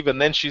CL, and even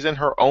then she's in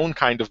her own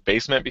kind of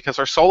basement because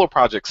her solo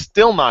project's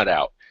still not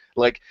out.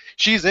 Like,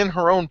 she's in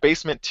her own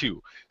basement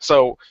too.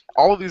 So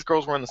all of these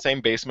girls were in the same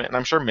basement, and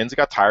I'm sure Minzy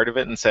got tired of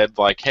it and said,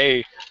 like,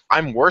 hey,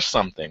 I'm worth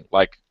something.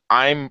 Like,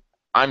 I'm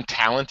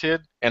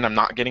talented and I'm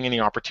not getting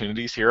any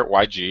opportunities here at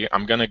YG.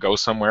 I'm gonna go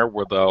somewhere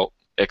where they'll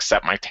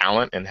accept my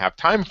talent and have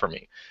time for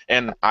me.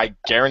 And I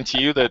guarantee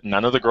you that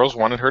none of the girls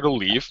wanted her to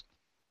leave,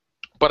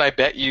 but I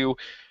bet you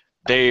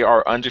they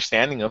are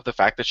understanding of the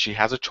fact that she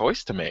has a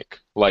choice to make.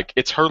 Like,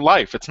 it's her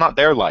life, it's not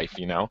their life,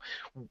 you know?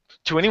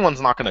 To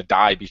anyone's not going to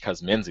die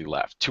because Minzy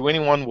left. To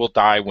anyone will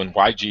die when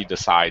YG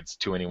decides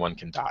To Anyone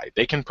can die.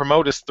 They can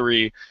promote as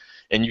three,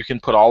 and you can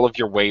put all of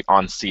your weight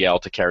on CL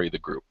to carry the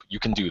group. You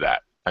can do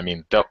that. I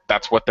mean,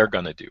 that's what they're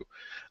going to do.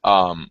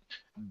 Um,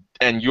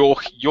 and you'll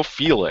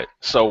feel it.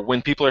 So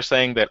when people are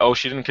saying that, oh,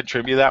 she didn't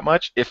contribute that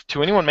much, if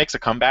To Anyone makes a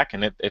comeback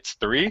and it's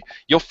three,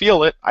 you'll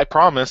feel it. I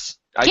promise.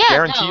 I Yeah,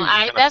 guarantee no, you're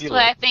I gonna that's feel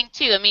what it. I think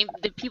too. I mean,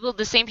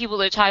 the same people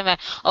that are talking about,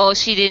 oh,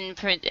 she didn't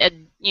print,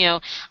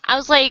 I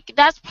was like,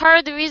 that's part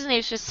of the reason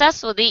they're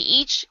successful. They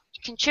each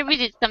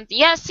contributed something.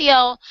 Yes,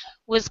 CL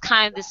was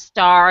kind of the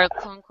star,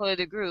 quote unquote, of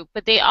the group,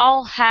 but they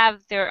all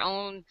have their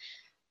own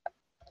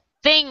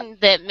thing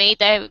that made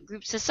that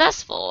group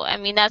successful. I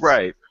mean, that's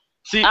Right.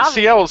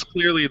 CL is obviously.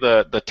 clearly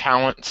the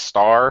talent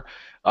star,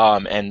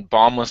 and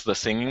Bomb was the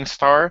singing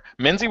star.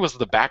 Minzy was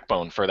the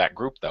backbone for that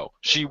group, though.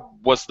 She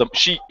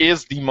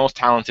is the most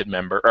talented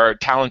member, or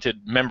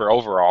talented member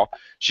overall.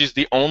 She's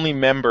the only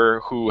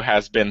member who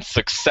has been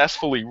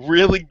successfully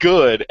really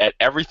good at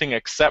everything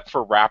except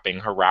for rapping.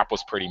 Her rap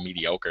was pretty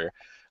mediocre.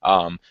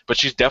 But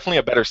she's definitely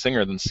a better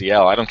singer than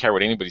CL. I don't care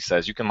what anybody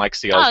says. You can like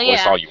Oh CL's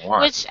voice yeah, all you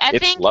want. which I It's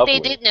think they lovely.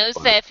 did notice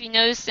But that. If you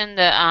noticed in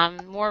the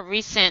more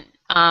recent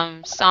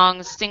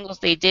singles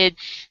they did,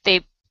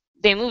 they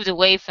they moved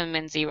away from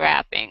Minzy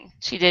rapping.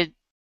 She did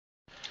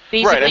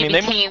right, I basically mean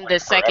they moved became away the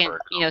second,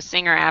 forever.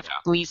 singer after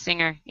Yeah. lead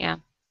singer. Yeah.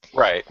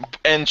 Right.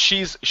 And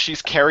she's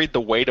carried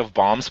the weight of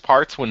Bomb's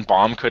parts when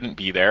Bomb couldn't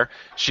be there.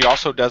 She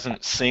also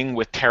doesn't sing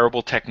with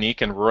terrible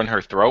technique and ruin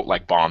her throat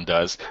like Bomb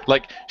does.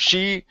 Like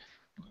she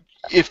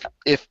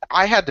if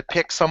I had to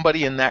pick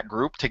somebody in that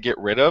group to get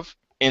rid of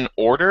in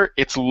order,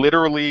 it's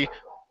literally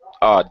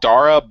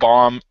Dara,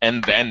 Bomb,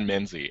 and then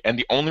Minzy. And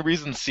the only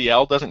reason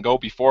CL doesn't go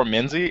before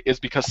Minzy is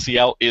because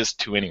CL is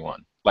To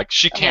Anyone. Like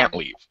she Yeah. can't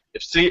leave.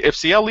 If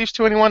CL leaves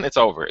To Anyone, it's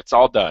over. It's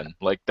all done.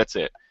 Like that's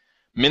it.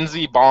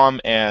 Minzy, Bomb,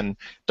 and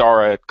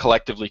Dara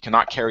collectively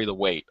cannot carry the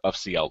weight of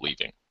CL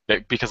leaving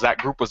because that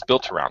group was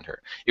built around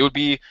her. It would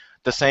be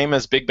the same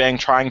as Big Bang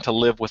trying to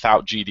live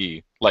without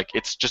GD. Like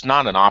it's just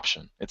not an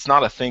option. It's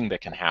not a thing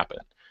that can happen.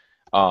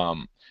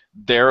 Um,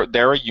 they're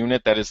a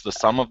unit that is the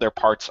sum of their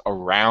parts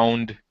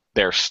around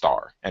their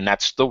star, and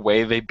that's the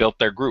way they built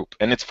their group.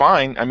 And it's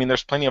fine. I mean,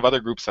 there's plenty of other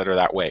groups that are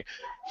that way.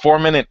 4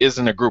 Minute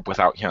isn't a group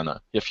without Hyuna.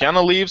 If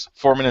Hyuna leaves,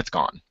 4 Minute's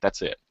gone.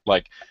 That's it.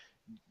 Like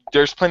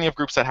there's plenty of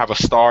groups that have a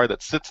star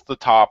that sits at the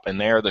top and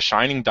they're the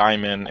shining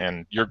diamond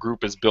and your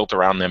group is built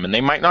around them and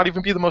they might not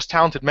even be the most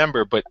talented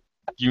member, but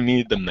you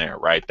need them there,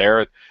 right? They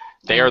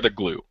Yeah. are the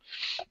glue.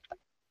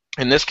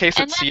 In this case, And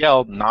it's then,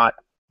 CL, not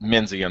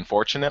Minzy,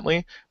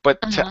 unfortunately.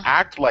 But to uh-huh.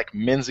 act like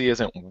Minzy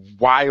isn't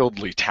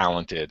wildly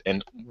talented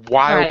and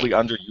Right. wildly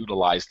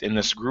underutilized in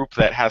this group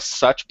that has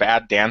such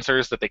bad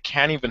dancers that they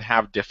can't even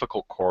have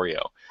difficult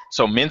choreo.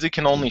 So Minzy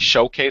can only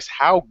showcase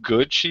how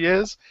good she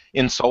is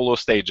in solo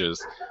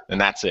stages, and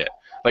that's it.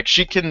 Like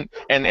she can,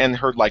 and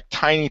her like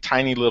tiny,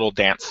 tiny little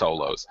dance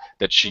solos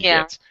that she Yeah.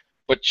 gets.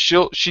 But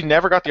she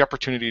never got the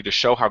opportunity to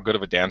show how good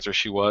of a dancer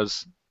she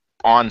was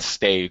on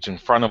stage in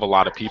front of a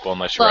lot of people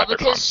unless you were Well, at their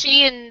because concert.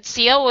 she and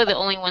CL were the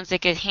only ones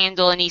that could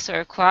handle any sort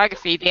of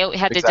choreography. They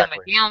had to dumb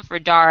it Exactly. down for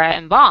Dara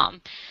and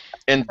Bomb.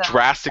 And So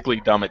drastically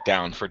dumb it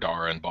down for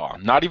Dara and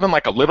Bomb. Not even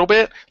like a little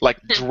bit, like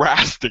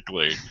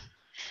drastically.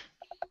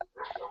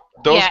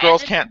 Those yeah,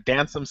 girls and can't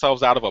dance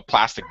themselves out of a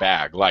plastic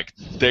bag. Like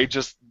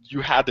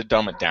you had to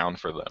dumb it down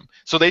for them.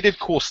 So they did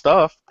cool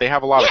stuff. They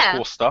have a lot of yeah.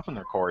 cool stuff in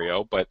their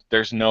choreo, but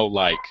there's no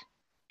like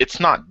it's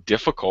not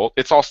difficult.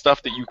 It's all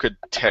stuff that you could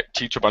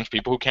teach a bunch of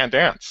people who can't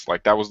dance.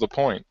 Like that was the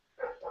point.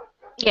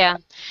 Yeah,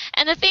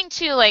 and the thing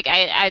too, like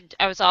I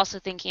was also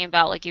thinking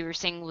about like you were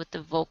saying with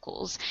the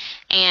vocals,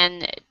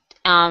 and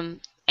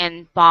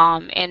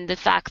Bomb, and the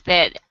fact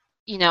that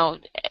you know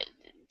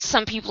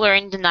some people are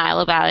in denial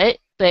about it,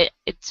 but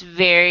it's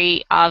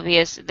very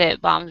obvious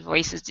that Bomb's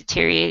voice has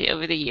deteriorated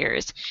over the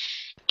years,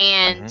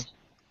 Hmm. and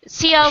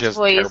She CL's has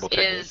voice terrible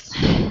technique. is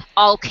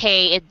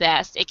okay at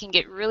best. It can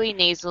get really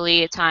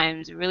nasally at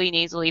times, really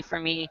nasally for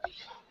me.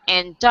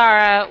 And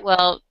Dara,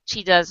 well,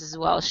 she does as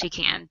well. She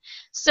can.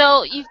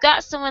 So you've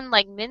got someone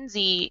like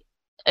Minzy,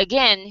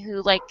 again,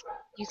 who, like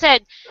you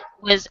said,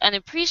 was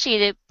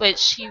unappreciated, but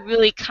she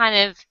really kind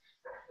of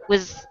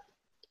was,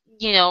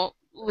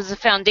 was the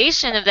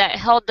foundation of that,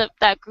 held up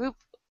that group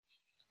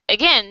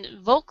again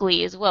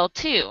vocally as well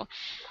too.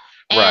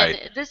 Right.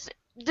 And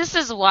this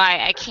is why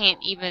I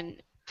can't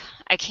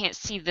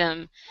see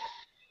them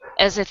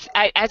as if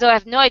I don't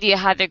have no idea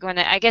how they're going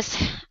to. I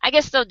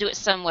guess they'll do it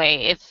some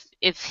way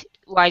if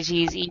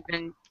YG is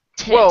even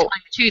Well,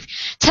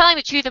 telling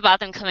the truth about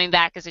them coming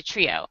back as a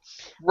trio.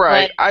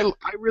 But right. I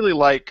really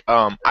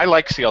I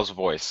like CL's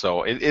voice,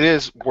 so it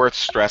is worth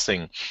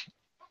stressing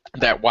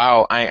that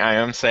while I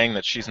am saying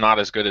that she's not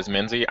as good as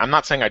Minzy, I'm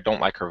not saying I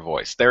don't like her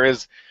voice. There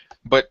is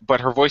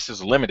but her voice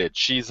is limited.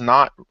 She's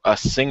not a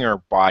singer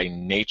by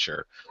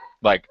nature.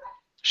 Like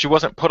She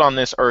wasn't put on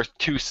this earth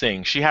to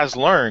sing. She has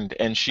learned,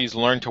 and she's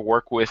learned to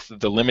work with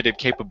the limited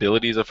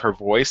capabilities of her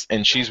voice,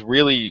 and she's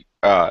really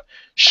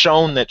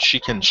shown that she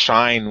can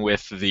shine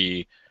with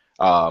the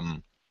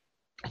um,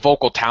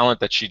 vocal talent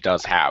that she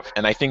does have.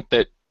 And I think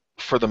that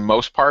for the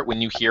most part, when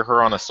you hear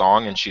her on a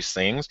song and she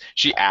sings,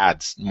 she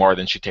adds more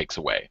than she takes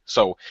away.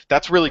 So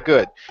that's really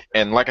good.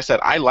 And like I said,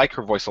 I like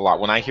her voice a lot.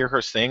 When I hear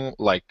her sing,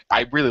 like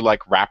I really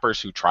like rappers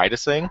who try to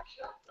sing.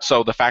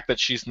 So the fact that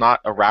she's not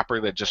a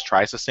rapper that just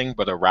tries to sing,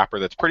 but a rapper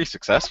that's pretty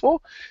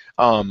successful,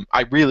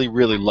 I really,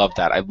 really love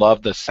that. I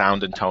love the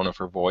sound and tone of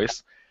her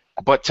voice.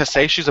 But to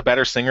say she's a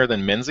better singer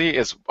than Minzy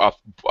is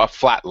a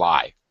flat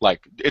lie.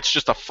 Like it's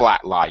just a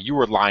flat lie. You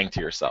were lying to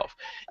yourself.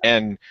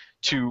 And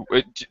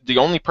the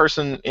only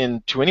person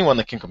to anyone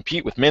that can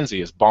compete with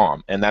Minzy is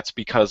Bomb, and that's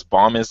because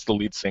Bomb is the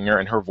lead singer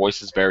and her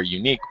voice is very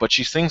unique. But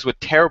she sings with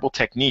terrible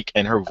technique,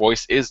 and her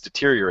voice is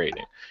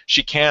deteriorating.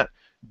 She can't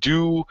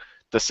do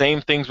the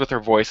same things with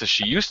her voice as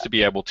she used to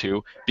be able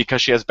to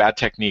because she has bad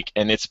technique,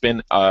 and it's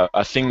been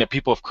a thing that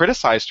people have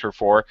criticized her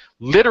for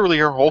literally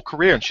her whole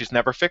career, and she's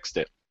never fixed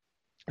it.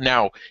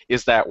 Now,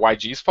 is that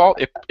YG's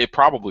fault? It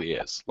probably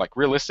is. Like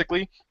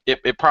realistically,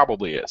 it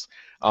probably is.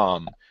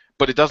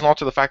 But it doesn't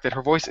alter the fact that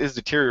her voice is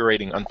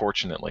deteriorating,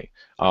 unfortunately.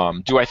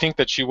 Do I think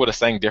that she would have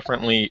sang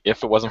differently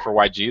if it wasn't for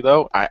YG,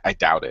 though? I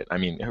doubt it. I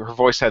mean, her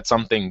voice had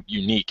something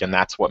unique, and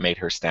that's what made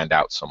her stand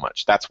out so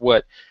much. That's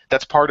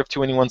part of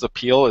To Anyone's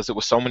appeal, is it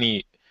was so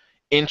many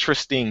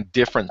interesting,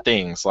 different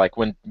things. Like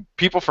when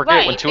people forget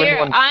when Right. To There,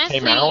 Anyone came honestly,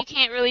 you out,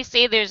 can't really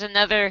say there's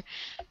another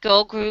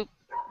girl group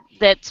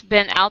that's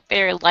been out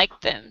there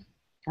like them.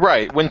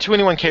 right. When To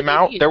Anyone They came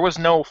out, debuted. there was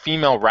no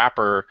female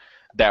rapper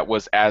that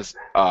was as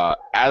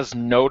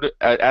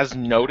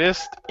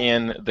noticed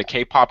in the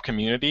K-pop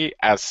community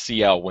as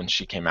CL when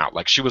she came out.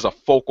 Like she was a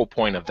focal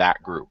point of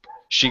that group.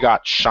 She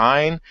got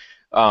shine.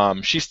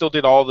 She still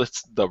did all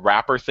the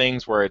rapper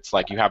things where it's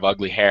like you have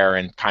ugly hair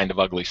and kind of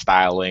ugly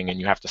styling and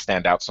you have to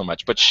stand out so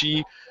much. But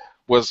she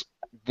was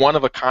one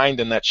of a kind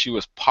in that she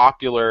was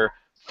popular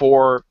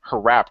for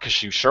her rap because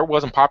she sure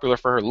wasn't popular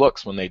for her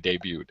looks when they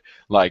debuted.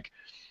 Like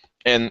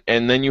and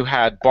then you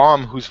had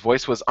Bomb, whose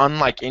voice was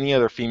unlike any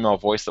other female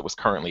voice that was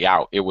currently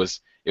out. It was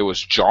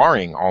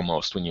jarring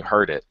almost when you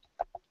heard it.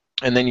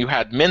 And then you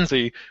had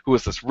Minzy, who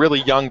was this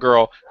really young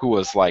girl who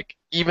was like,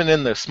 even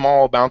in the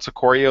small bounce of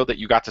choreo that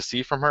you got to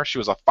see from her, she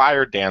was a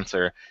fire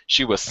dancer.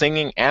 She was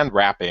singing and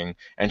rapping,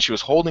 and she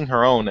was holding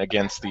her own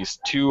against these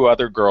two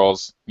other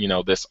girls. You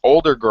know, this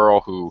older girl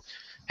who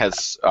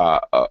has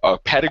a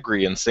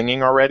pedigree in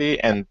singing already,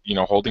 and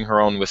holding her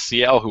own with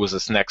CL, who was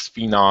this next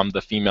phenom, the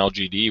female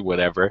GD,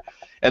 whatever.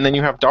 And then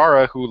you have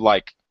Dara, who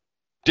like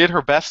did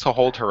her best to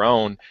hold her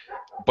own,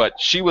 but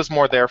she was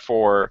more there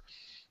for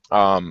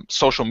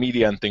social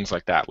media and things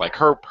like that. Like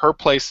her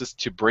place is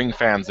to bring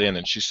fans in,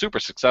 and she's super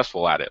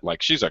successful at it.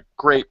 Like she's a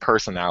great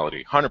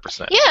personality,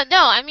 100%. Yeah,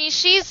 no, I mean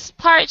she's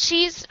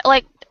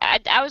like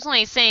I was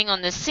only saying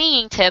on the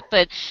singing tip,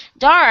 but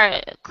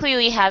Dara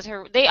clearly has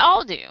her. They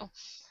all do.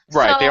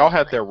 Right, they So, all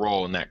had their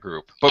role in that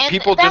group. But and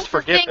people just that's the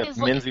forget thing that is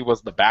like, Minzy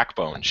was the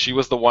backbone. She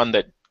was the one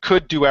that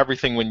could do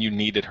everything when you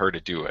needed her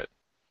to do it.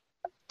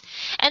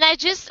 and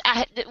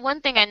one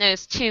thing I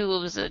noticed too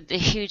was the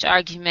huge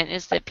argument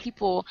is that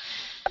people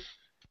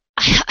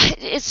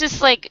it's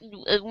just like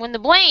when the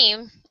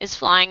blame is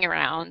flying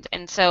around,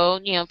 and so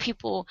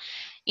people,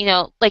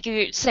 like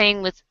you're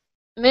saying with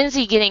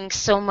Minzy getting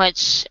so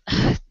much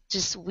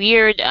just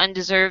weird,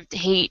 undeserved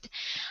hate,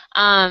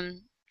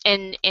 um,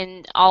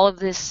 and all of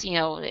this,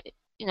 all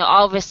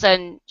of a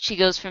sudden she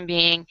goes from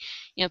being,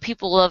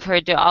 people love her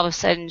to all of a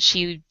sudden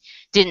she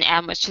didn't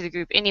add much to the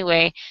group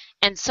anyway,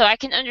 and so I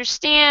can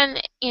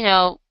understand,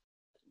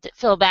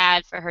 feel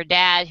bad for her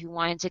dad who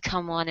wanted to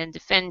come on and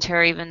defend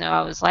her, even though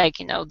I was like,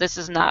 this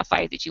is not a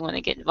fight that you want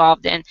to get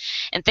involved in.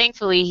 And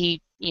thankfully,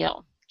 he,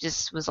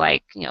 just was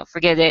like,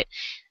 forget it.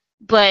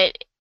 But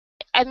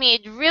I mean,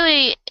 it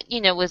really,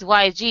 with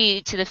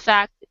YG, to the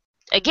fact,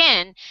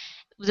 again,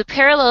 the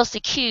parallels to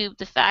Cube,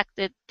 the fact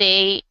that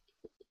they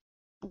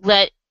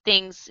let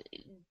things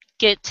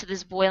get to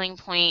this boiling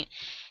point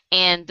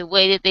and the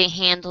way that they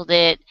handled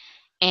it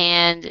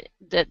and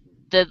the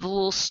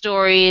little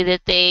story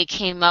that they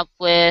came up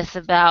with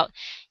about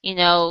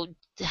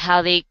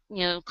how they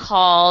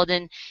called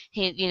and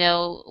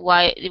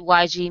why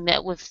YG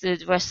met with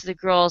the rest of the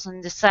girls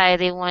and decided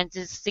they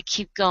wanted to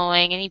keep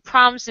going, and he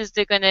promises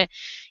they're gonna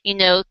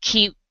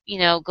keep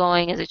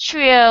going as a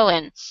trio,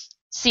 and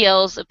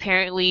CL's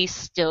apparently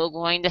still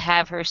going to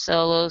have her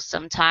solo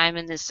sometime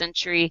in this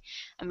century,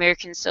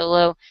 American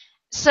Solo.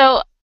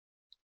 So,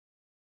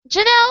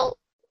 Janelle,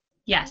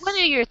 Yes. what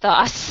are your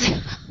thoughts?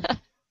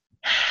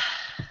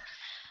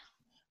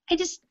 I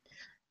just,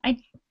 I,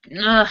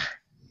 ugh,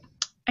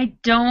 I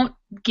don't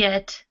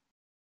get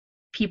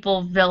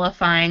people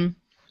vilifying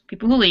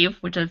people who leave,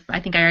 which I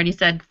think I already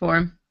said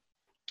for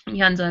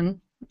Hyunjung,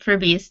 for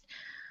Beast.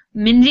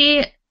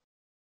 Mindy,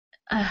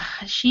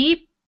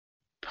 she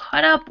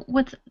put up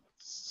with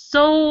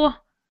so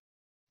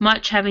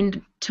much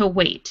having to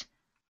wait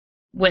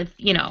with,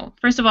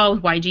 first of all,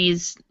 with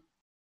YG's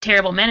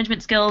terrible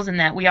management skills and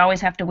that we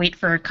always have to wait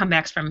for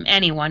comebacks from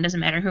anyone, doesn't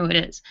matter who it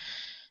is.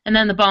 And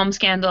then the bomb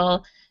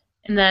scandal,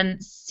 and then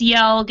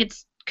CL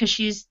gets, because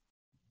she's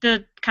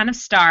the kind of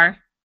star,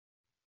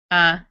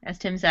 as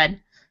Tim said,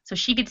 so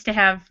she gets to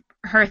have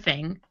her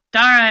thing.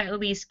 Dara at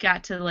least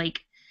got to,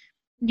 like,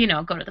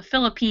 go to the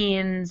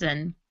Philippines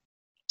and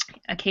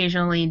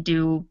occasionally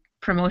do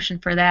promotion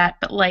for that,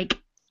 but like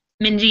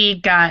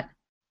Minji got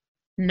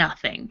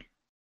nothing.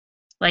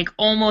 Like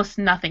almost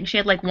nothing. She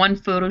had like one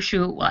photo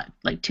shoot,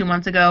 like 2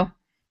 months ago?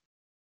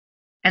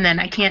 And then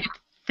I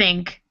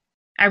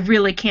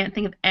really can't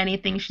think of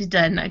anything she's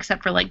done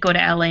except for like go to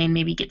LA and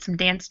maybe get some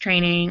dance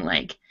training,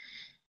 like,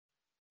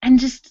 and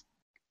just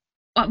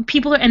and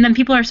then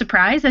people are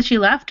surprised that she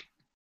left.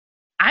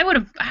 I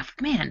would have,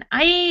 man,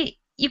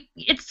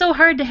 it's so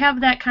hard to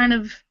have that kind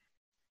of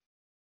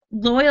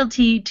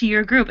loyalty to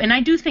your group. And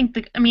I do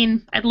think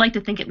I'd like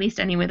to think at least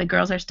anyway the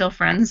girls are still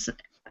friends,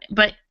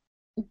 but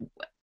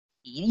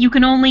you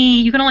can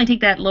only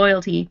take that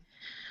loyalty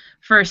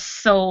for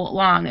so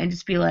long and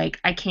just be like,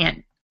 I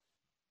can't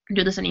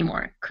do this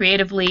anymore.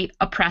 Creatively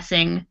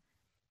oppressing,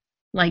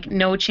 like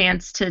no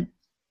chance to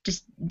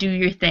just do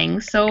your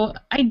thing. So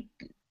I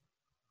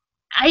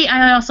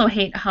also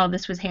hate how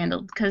this was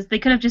handled, because they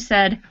could have just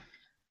said,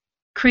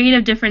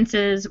 creative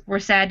differences, we're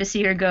sad to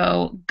see her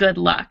go, good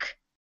luck.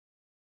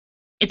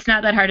 It's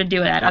not that hard to do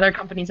that. Other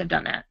companies have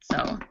done that,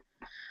 so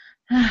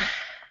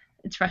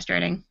it's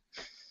frustrating.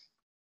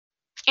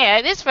 Yeah,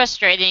 it is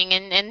frustrating,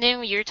 and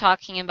then you're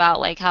talking about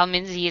like how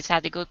Minzy has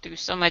had to go through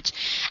so much.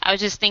 I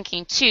was just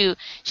thinking too,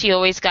 she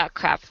always got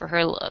crap for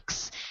her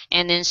looks,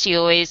 and then she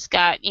always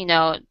got,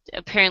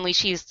 apparently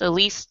she's the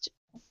least,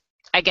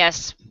 I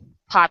guess,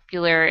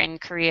 popular in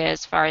Korea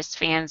as far as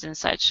fans and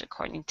such,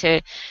 according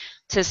to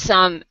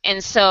some,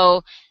 and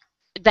so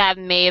that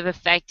may have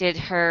affected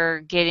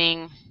her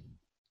getting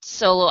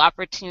solo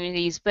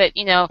opportunities. But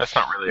That's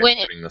not really when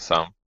including the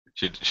sum.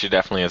 She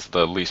definitely is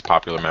the least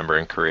popular member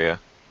in Korea.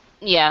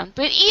 yeah,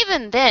 but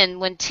even then,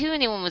 when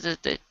 2NE1 was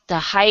at the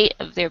height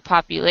of their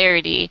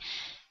popularity,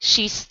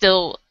 she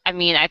still,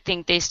 I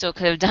think they still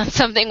could have done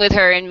something with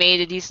her and made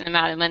a decent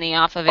amount of money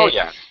off of it. Oh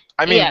yeah.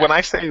 I mean, Yeah. when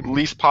I say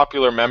least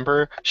popular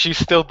member, she's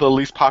still the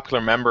least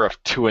popular member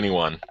of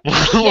 2NE1.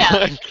 Yeah.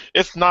 Like,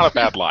 it's not a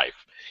bad life.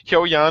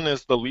 Hyoyeon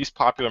is the least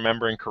popular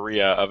member in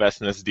Korea of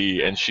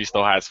SNSD, and she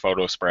still has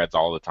photo spreads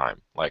all the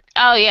time. Like,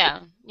 Oh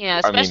yeah, I mean,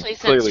 especially since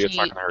clearly it's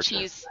not gonna hurt you.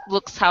 she's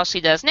looks how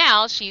she does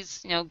now. She's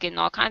getting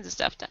all kinds of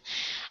stuff done.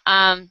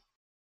 Um,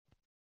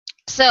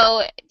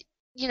 so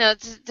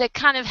to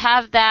kind of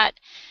have that,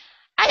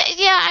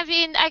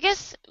 I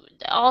guess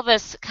all of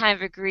us kind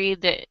of agree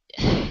that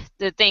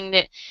the thing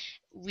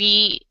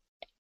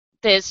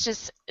that's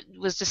just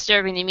was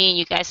disturbing to me, and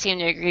you guys seem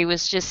to agree,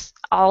 was just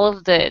all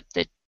of the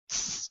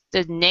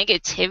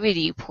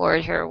negativity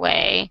poured her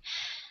way,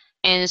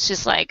 and it's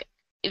just like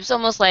it was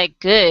almost like,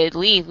 good,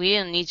 leave, we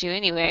didn't need you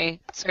anyway,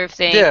 sort of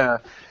thing. Yeah,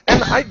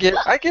 and I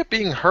get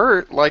being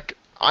hurt. Like,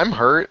 I'm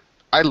hurt.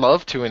 I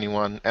love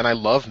 2NE1 and I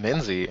love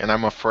Minzy, and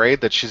I'm afraid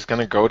that she's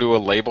gonna go to a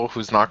label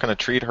who's not gonna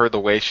treat her the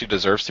way she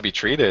deserves to be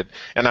treated.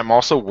 And I'm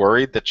also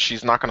worried that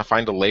she's not gonna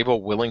find a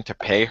label willing to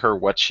pay her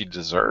what she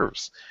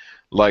deserves.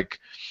 Like,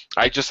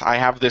 I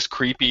have this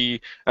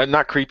creepy,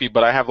 not creepy,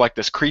 but I have like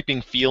this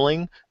creeping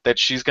feeling that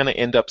she's gonna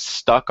end up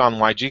stuck on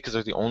YG because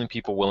they're the only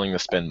people willing to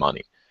spend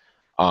money.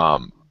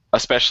 Um,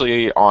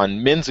 Especially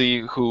on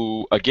Minzy,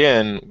 who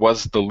again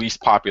was the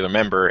least popular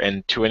member,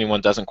 and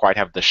 2NE1 doesn't quite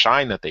have the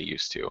shine that they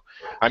used to.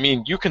 I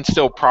mean, you can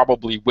still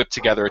probably whip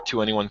together a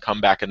 2NE1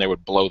 comeback and they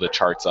would blow the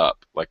charts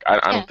up. Like, Yeah.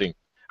 I don't think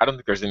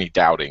there's any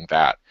doubting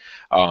that.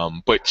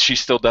 But she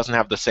still doesn't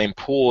have the same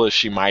pool as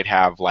she might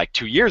have like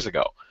 2 years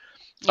ago.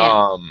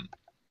 Yeah.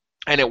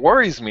 And it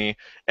worries me,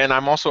 and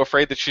I'm also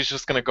afraid that she's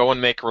just going to go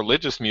and make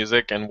religious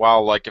music, and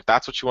while, like, if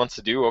that's what she wants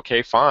to do,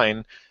 okay,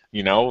 fine.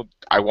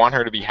 I want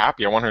her to be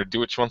happy. I want her to do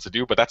what she wants to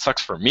do, but that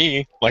sucks for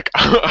me. Like,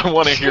 I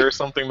want to hear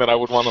something that I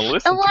would want to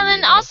listen And well, to.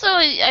 and also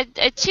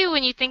too,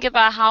 when you think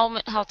about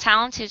how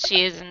talented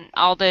she is, and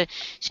all the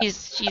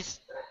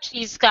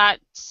she's got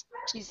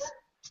she's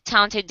a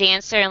talented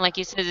dancer, and like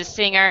you said, a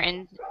singer,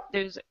 and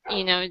there's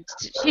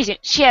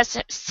she has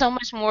so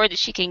much more that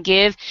she can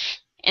give,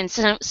 and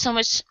so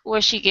much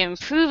where she can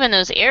improve in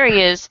those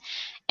areas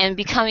and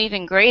become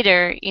even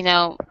greater.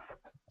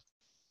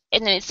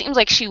 And it seems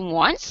like she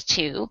wants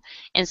to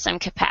in some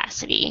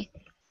capacity.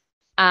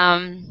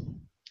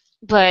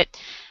 But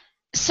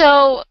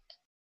so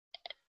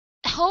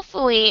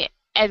hopefully,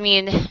 I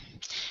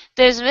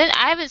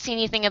haven't seen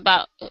anything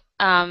about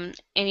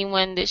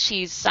anyone that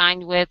she's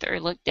signed with or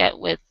looked at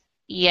with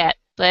yet,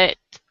 but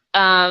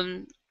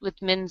with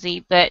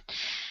Minzy, but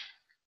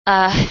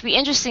it'd be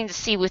interesting to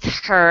see with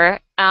her.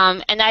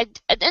 And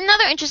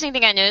another interesting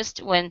thing I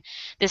noticed when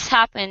this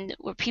happened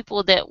were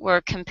people that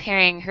were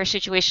comparing her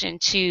situation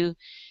to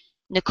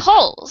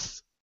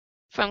Nicole's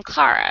from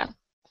Kara,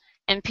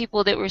 and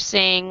people that were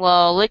saying,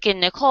 well, look at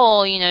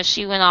Nicole,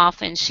 she went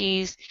off and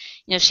she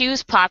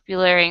was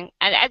popular, and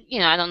I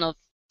don't know if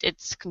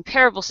it's a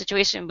comparable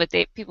situation, but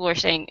people are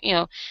saying,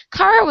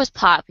 Kara was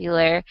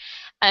popular,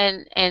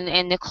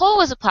 and Nicole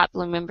was a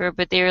popular member,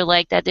 but they were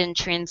like that didn't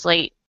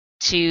translate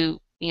to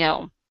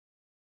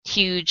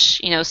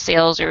huge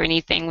sales or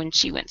anything when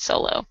she went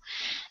solo.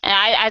 And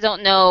I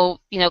don't know,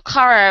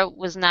 Kara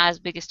was not as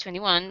big as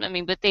 21. I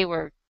mean, but they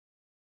were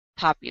a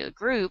popular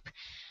group.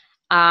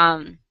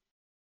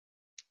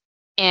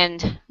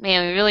 And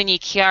man, we really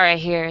need Kiara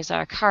here as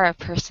our Kara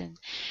person.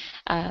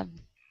 Um,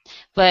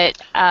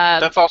 but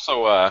That's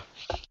also, I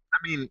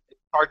mean, it's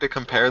hard to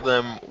compare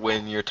them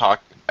when you're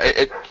talking.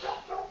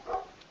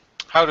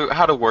 How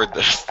to word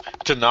this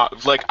to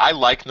not like I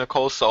like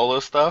Nicole's solo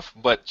stuff,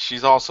 but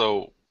she's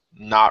also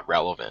not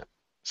relevant.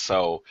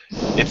 So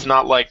it's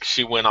not like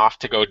she went off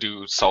to go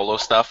do solo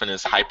stuff and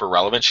is hyper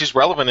relevant. She's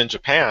relevant in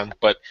Japan,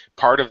 but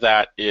part of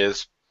that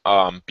is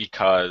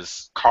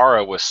because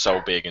Kara was so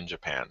big in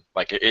Japan.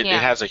 Like it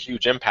yeah, has a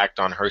huge impact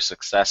on her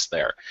success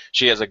there.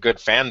 She has a good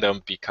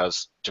fandom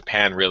because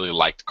Japan really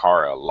liked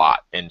Kara a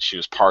lot, and she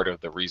was part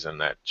of the reason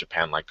that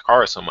Japan liked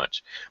Kara so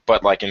much.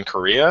 But like in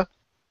Korea,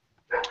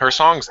 her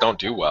songs don't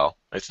do well.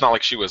 It's not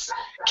like she was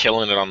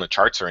killing it on the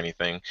charts or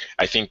anything.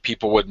 I think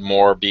people would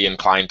more be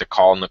inclined to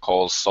call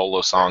Nicole's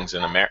solo songs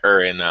in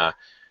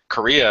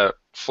Korea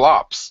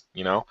flops,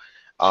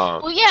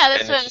 well, yeah,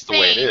 that's and what it's I'm just the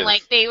way it saying.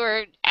 Like is. they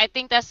were, I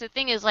think that's the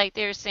thing is like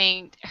they were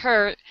saying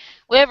her,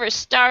 whatever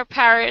star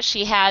power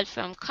she had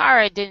from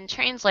Kara didn't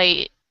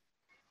translate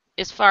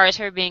as far as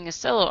her being a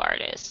solo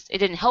artist. It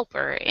didn't help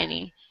her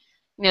any.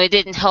 It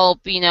didn't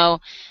help.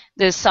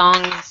 The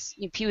songs.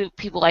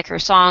 People like her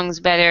songs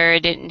better.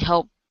 It didn't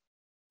help.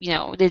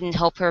 It didn't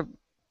help her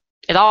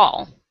at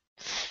all.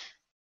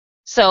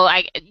 So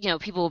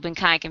people have been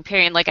kind of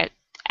comparing. Like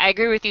I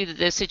agree with you that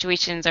the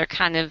situations are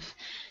kind of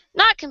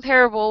not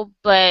comparable,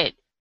 but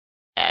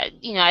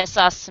I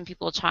saw some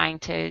people trying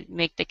to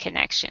make the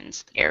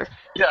connections there.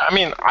 Yeah, I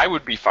mean, I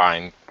would be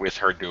fine with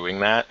her doing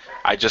that.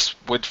 I just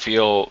would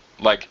feel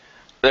like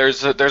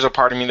there's a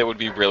part of me that would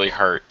be really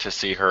hurt to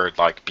see her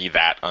like be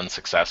that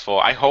unsuccessful.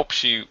 I hope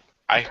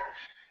I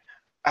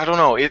I don't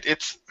know.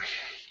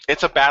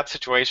 It's a bad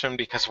situation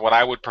because what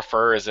I would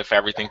prefer is if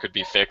everything could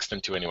be fixed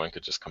and 2NE1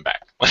 could just come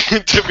back.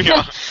 To be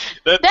honest,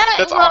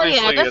 that's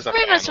Yeah, obviously that's as a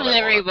pretty fan much what what I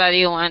want.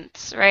 everybody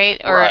wants,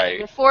 right? Or Right.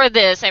 before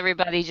this,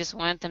 everybody just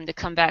wanted them to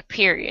come back,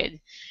 period.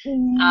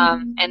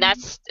 And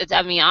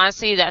I mean,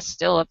 honestly, that's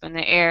still up in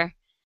the air.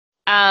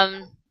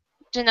 Um,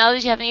 Janelle,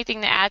 did you have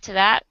anything to add to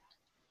that?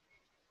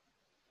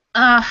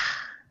 Uh,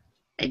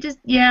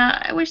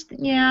 I wish,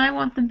 I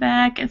want them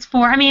back. It's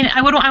four. I mean,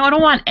 I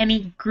don't want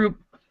any group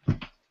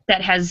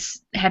that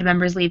has had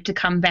members leave to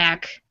come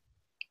back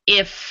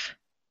if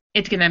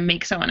it's gonna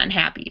make someone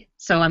unhappy.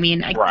 So I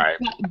mean, Right.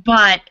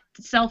 but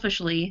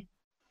selfishly,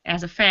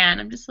 as a fan,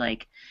 I'm just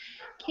like,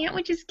 can't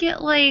we just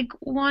get like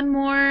one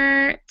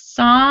more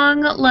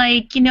song?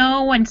 Like,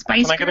 when Can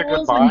Spice I get a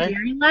Girls when goodbye?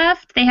 Jerry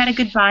left, they had a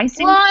goodbye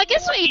Well, single. I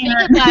guess when you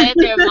think about it,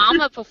 their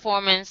Mama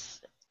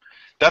performance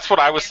That's what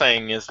I was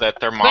saying is that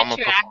their mama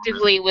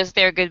performance. retroactively was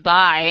their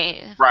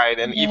goodbye. Right,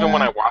 and even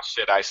when Yeah. I watched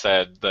it, I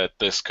said that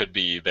this could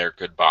be their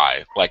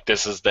goodbye. Like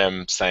this is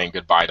them saying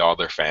goodbye to all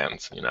their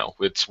fans.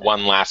 It's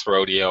one last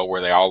rodeo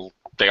where they all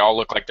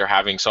look like they're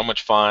having so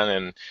much fun,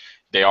 and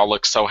they all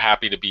look so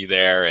happy to be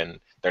there, and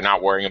they're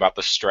not worrying about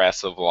the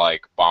stress of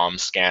like bomb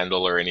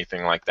scandal or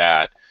anything like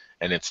that.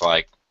 And it's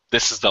like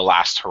this is the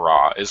last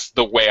hurrah. Is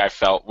the way I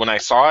felt when I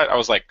saw it. I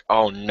was like,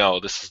 oh no,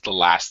 this is the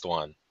last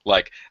one.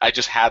 Like I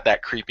just had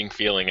that creeping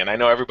feeling, and I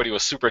know everybody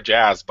was super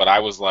jazzed, but I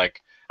was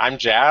like, I'm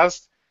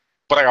jazzed,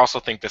 but I also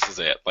think this is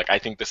it. Like I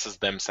think this is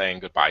them saying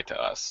goodbye to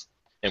us,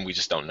 and we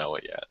just don't know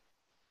it yet.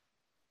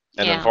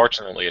 And Yeah.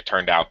 unfortunately, it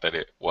turned out that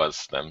it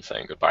was them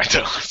saying goodbye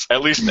to us,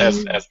 at least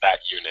as that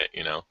unit,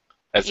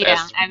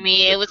 Yeah, as I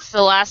mean, it was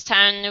the last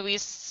time that we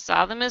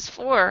saw them as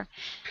four.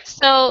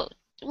 So,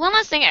 one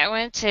last thing I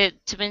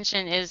wanted to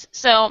mention is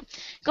so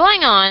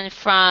going on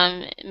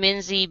from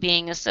Minzy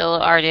being a solo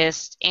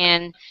artist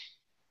and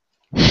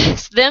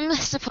them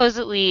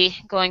supposedly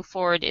going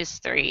forward is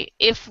three.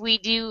 If we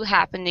do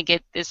happen to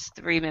get this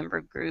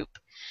three-member group,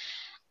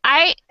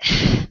 I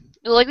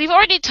like we've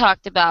already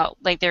talked about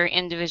like their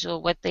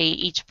individual what they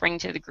each bring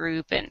to the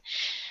group and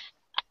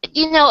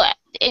you know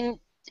and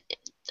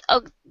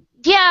uh,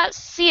 yeah,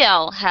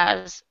 CL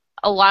has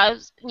a lot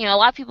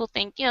of people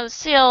think,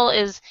 CL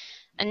is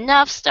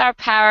enough star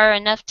power,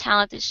 enough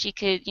talent that she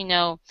could,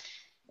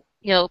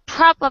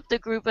 prop up the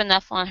group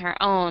enough on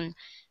her own.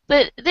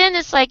 But then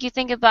it's like you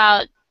think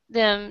about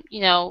them,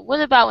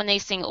 what about when they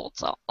sing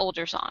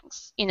older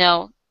songs?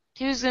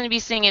 Who's going to be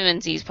singing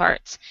Minzy's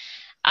parts?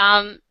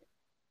 Um,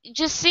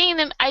 just seeing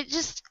them, I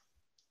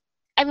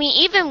mean,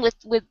 even with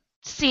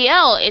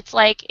CL, it's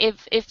like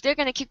if they're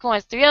gonna keep going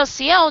with 3L,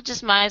 CL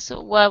just might as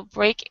well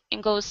break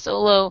and go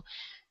solo,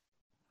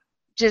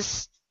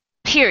 just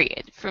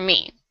period for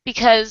me.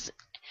 Because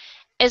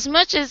as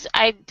much as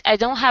I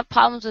don't have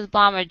problems with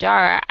Bomber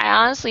Dara, I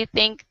honestly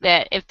think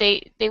that if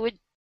they would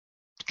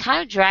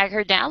kind of drag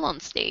her down on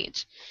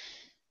stage.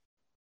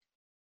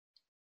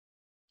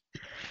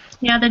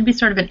 Yeah, there'd be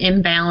sort of an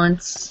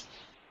imbalance.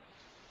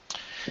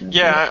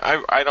 Yeah,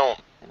 I don't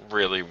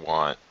really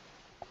want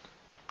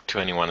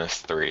 2NE1 as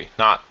 3.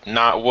 Not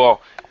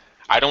well,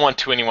 I don't want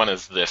 2NE1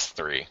 as this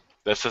 3.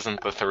 This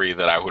isn't the 3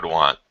 that I would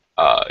want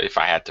if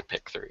I had to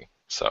pick 3.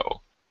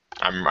 So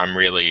I'm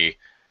really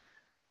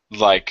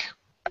like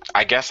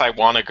I guess I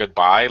want a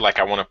goodbye, like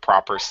I want a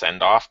proper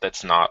send off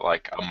that's not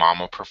like a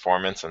mama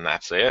performance and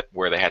that's it,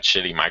 where they had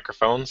shitty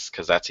microphones,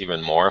 because that's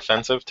even more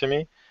offensive to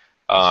me.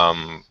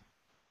 Um,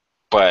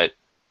 but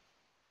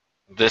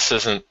this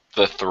isn't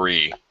the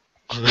 3.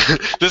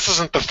 This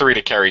isn't the 3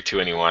 to carry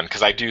 2NE1,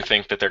 because I do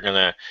think that they're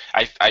gonna.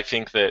 I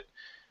think that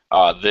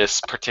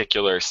this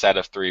particular set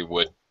of 3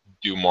 would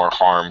do more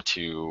harm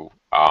to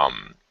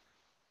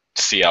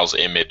CL's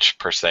image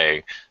per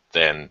se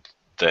than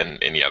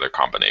any other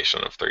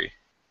combination of 3.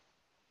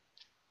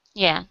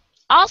 Yeah.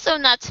 Also,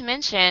 not to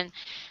mention,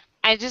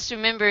 I just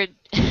remembered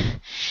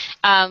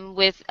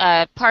with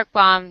Park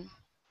Bomb,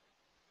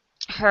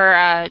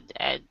 her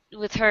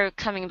with her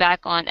coming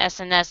back on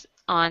SNS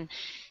on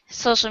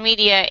social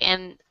media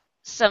and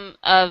some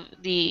of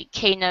the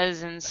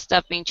Kanas and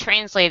stuff being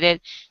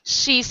translated,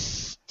 she's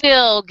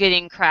still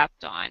getting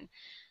crapped on.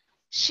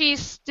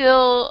 She's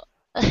still,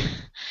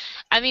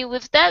 I mean,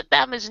 with that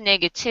much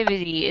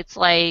negativity, it's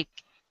like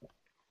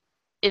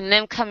in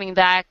them coming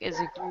back as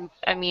a group.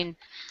 I mean,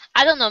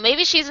 I don't know.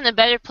 Maybe she's in a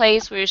better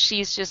place where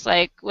she's just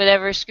like,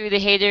 whatever, screw the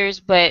haters.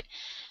 But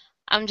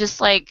I'm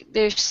just like,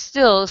 there's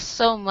still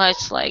so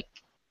much like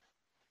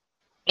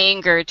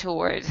anger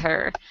towards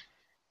her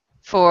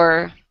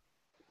for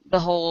the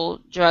whole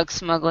drug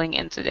smuggling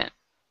incident.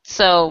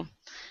 So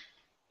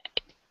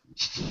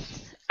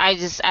I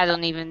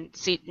don't even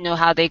know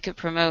how they could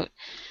promote.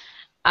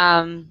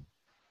 Um,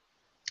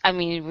 I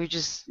mean, we're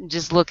just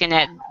looking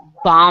at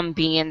Bomb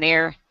being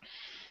there.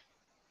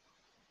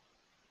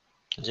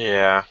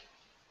 Yeah,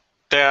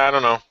 yeah. I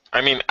don't know.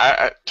 I mean,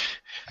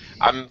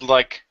 I'm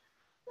like,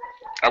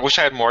 I wish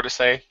I had more to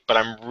say, but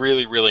I'm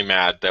really, really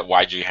mad that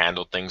YG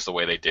handled things the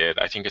way they did.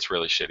 I think it's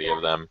really shitty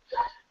of them,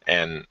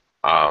 and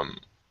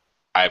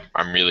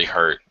I'm really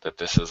hurt that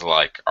this is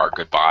like our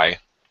goodbye.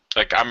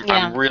 Like I'm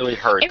Yeah. really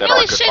hurt It that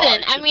our really goodbye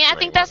shouldn't. I to mean, I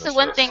think anyone that's the is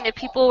one this. thing that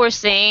people were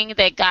saying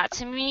that got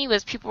to me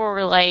was people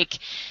were like,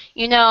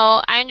 you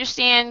know, I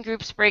understand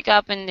groups break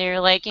up and they're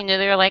like, you know,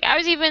 they're like, I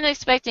was even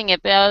expecting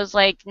it, but I was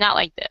like, not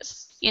like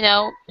this. You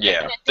know,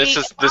 Yeah, they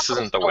this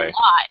isn't accomplished the a way.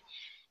 lot,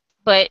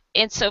 but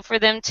and so for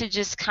them to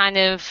just kind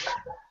of,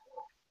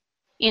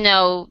 you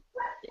know,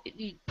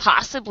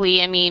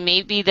 possibly, I mean,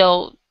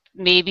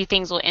 maybe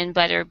things will end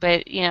better,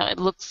 but you know, it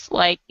looks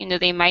like, you know,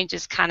 they might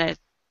just kind of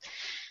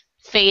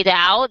fade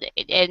out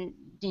and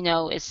you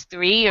know it's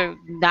 3 or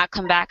not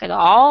come back at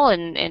all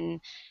and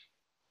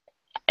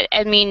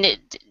I mean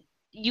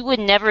you would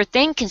never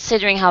think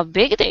considering how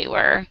big they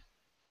were,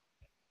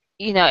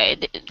 you know,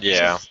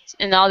 Yeah. just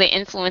and all the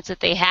influence that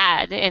they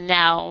had, and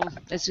now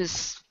it's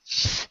just,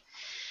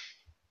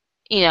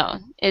 you know,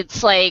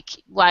 it's like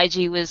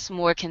YG was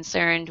more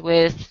concerned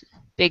with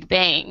Big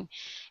Bang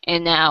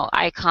and now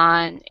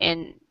Icon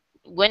and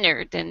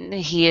Winner than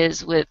he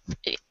is with,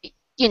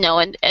 you know,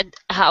 and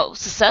how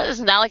success. It's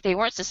not like they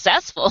weren't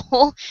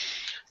successful.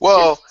 It's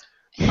Well, just,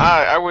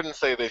 I wouldn't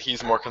say that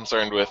he's more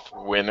concerned with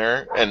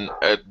Winner, and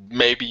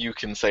maybe you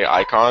can say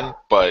Icon,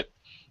 but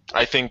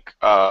I think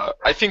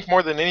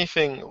more than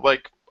anything,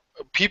 like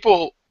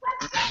people,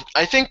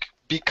 I think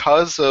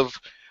because of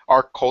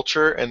our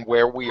culture and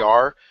where we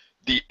are,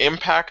 the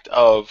impact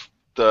of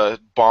the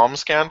bomb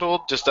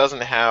scandal just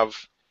doesn't have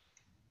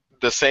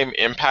the same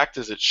impact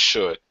as it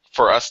should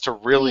for us to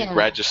really yeah,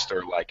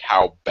 register like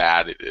how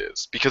bad it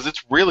is, because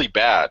it's really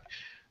bad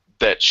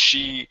that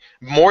she,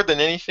 more than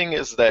anything,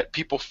 is that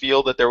people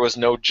feel that there was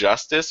no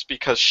justice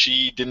because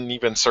she didn't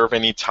even serve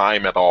any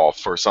time at all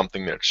for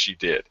something that she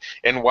did.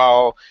 And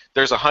while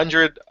there's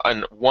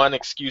 101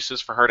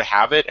 excuses for her to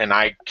have it, and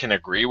I can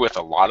agree with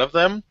a lot of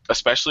them,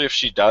 especially if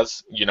she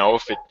does, you know,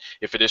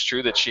 if it is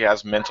true that she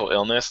has mental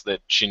illness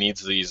that she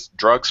needs these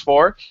drugs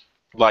for,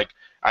 like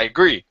I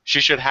agree,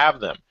 she should have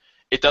them.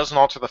 It doesn't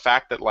alter the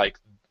fact that like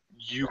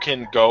you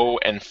can go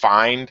and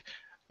find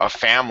a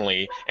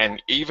family,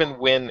 and even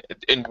when,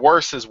 and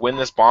worse is when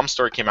this bomb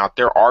story came out,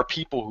 there are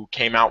people who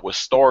came out with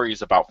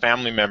stories about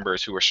family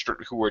members who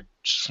were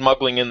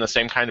smuggling in the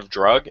same kind of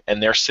drug,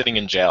 and they're sitting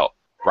in jail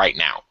right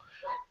now.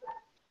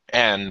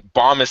 And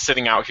Bomb is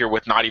sitting out here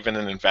with not even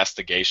an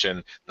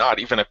investigation, not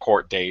even a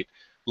court date,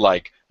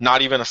 like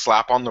not even a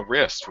slap on the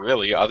wrist,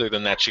 really, other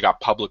than that she got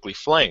publicly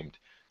flamed.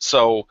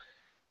 So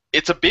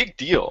it's a big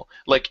deal.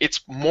 Like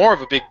it's more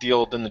of a big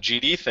deal than the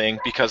GD thing,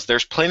 because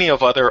there's plenty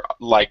of other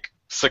like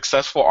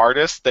successful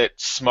artists that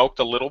smoked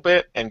a little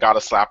bit and got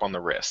a slap on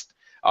the wrist.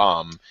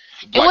 Um,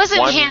 it like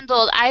wasn't one,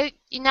 handled. I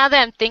Now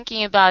that I'm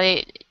thinking about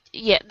it,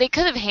 yeah, they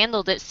could have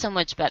handled it so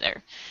much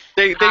better.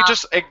 they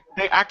just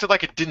they acted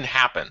like it didn't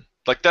happen.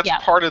 Like that's Yeah,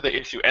 part of the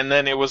issue. And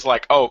then it was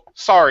like, oh,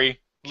 sorry.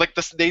 Like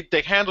this, they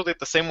handled it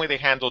the same way they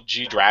handled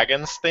G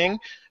Dragon's thing.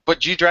 But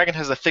G Dragon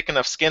has a thick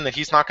enough skin that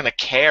he's not going to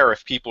care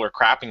if people are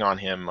crapping on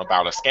him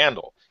about a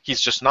scandal.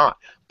 He's just not.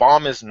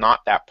 Bomb is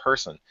not that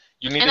person.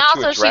 You and needed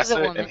to also she's address a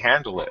it and woman.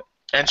 handle it.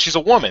 And she's a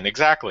woman,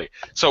 exactly.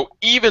 So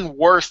even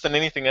worse than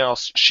anything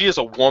else, she is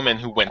a woman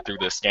who went through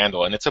this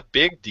scandal, and it's a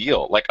big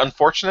deal. Like,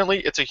 unfortunately,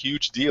 it's a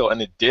huge deal,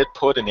 and it did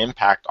put an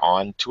impact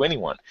on to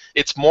anyone.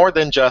 It's more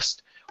than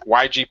just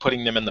YG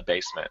putting them in the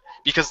basement,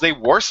 because they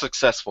were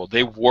successful.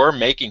 They were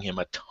making him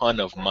a ton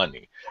of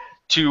money.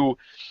 To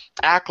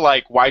act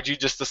like YG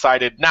just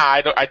decided,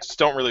 nah, I just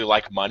don't really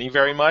like money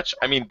very much.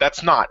 I mean,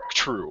 that's not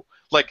true.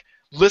 Like,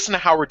 listen to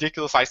how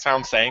ridiculous I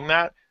sound saying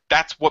that.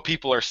 That's what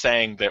people are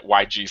saying that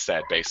YG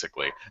said,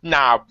 basically.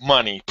 Nah,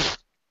 money. Pfft,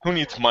 who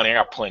needs money? I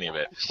got plenty of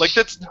it. Like,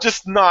 that's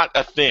just not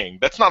a thing.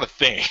 That's not a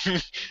thing.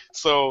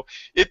 So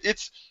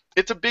it's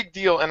a big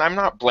deal, and I'm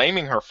not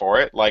blaming her for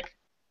it. Like,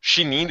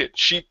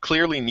 she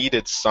clearly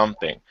needed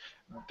something.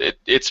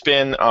 It's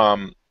been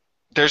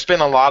there's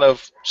been a lot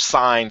of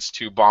signs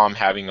to Bomb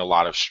having a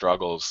lot of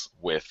struggles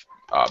with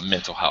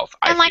mental health,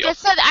 I And like I feel.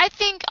 said, I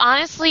think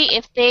honestly,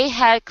 if they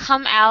had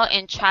come out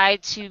and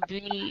tried to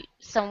be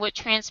somewhat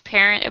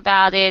transparent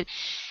about it,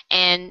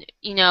 and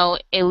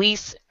at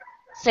least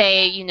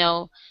say,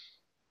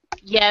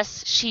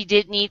 yes, she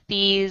did need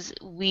these.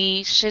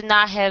 We should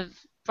not have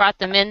brought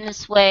them in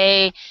this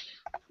way.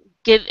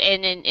 Give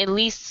and at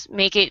least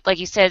make it like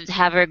you said,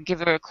 have her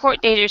give her a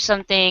court date or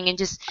something, and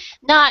just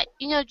not,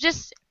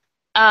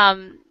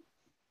 um,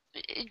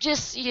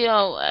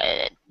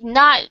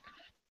 not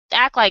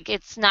act like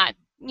it's not,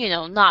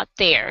 not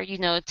there.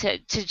 To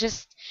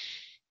just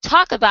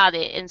talk about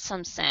it in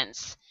some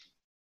sense.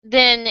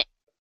 Then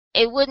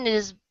it wouldn't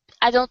as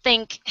I don't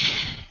think,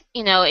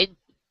 it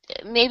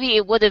maybe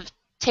it would have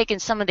taken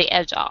some of the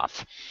edge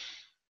off,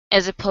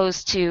 as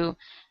opposed to,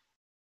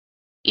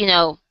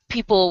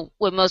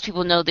 most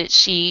people know that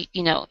she,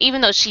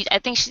 even though I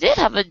think she did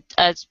have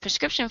a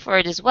prescription for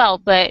it as well,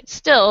 but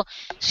still,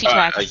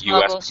 A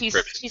U.S. she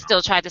prescription.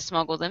 still tried to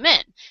smuggle them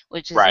in,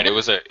 which is Right.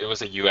 another. It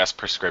was a U.S.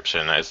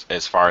 prescription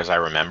as far as I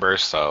remember.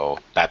 So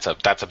that's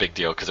a big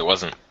deal because it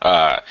wasn't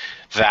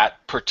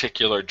that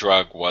particular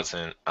drug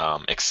wasn't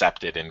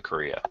accepted in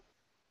Korea.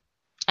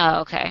 Oh,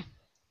 okay.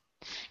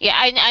 Yeah,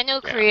 I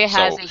know Yeah. Korea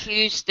has So a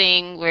huge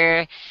thing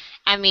where,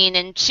 I mean,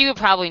 and she would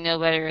probably know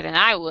better than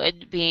I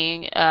would,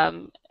 being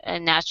a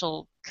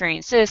natural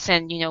Korean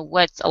citizen,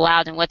 what's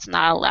allowed and what's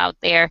not allowed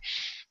there.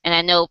 And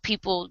I know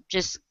people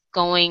just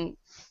going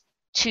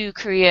to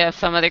Korea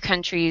from other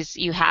countries,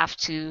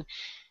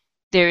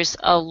 there's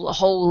a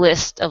whole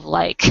list of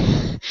like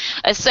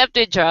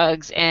accepted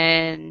drugs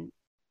and,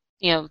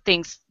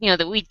 things,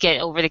 that we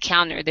get over the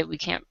counter that we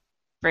can't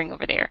bring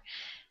over there.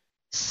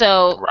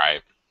 So,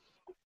 right.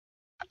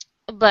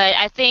 but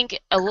I think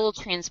a little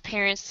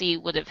transparency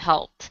would have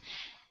helped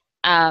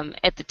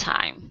at the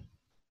time,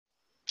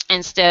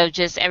 instead of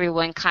just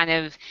everyone kind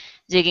of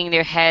digging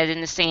their head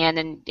in the sand,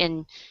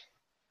 and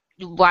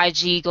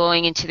YG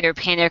going into their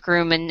panic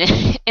room and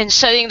and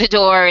shutting the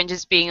door and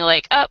just being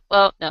like, oh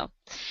well, no,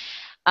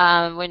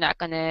 we're not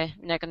gonna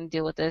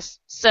deal with this.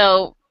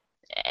 So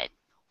eh,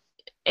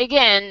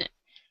 again,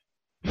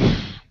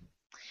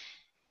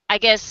 I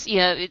guess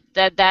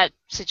that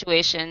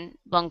situation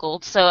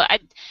bungled. So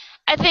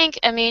I think,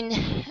 I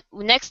mean,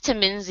 next to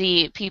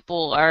Minzy,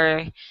 people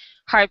are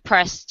hard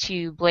pressed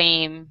to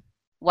blame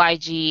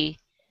YG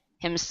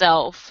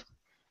himself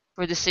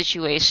for the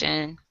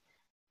situation.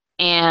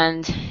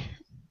 And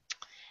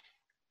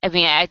I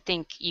mean, I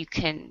think you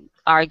can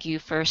argue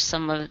for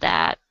some of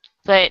that,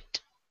 but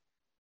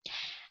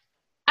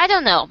I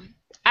don't know.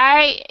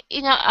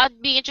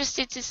 I'd be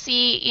interested to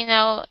see,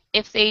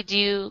 if they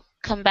do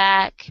come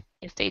back,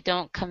 if they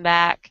don't come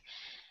back.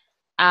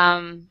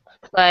 Um,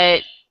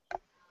 but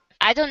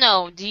I don't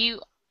know.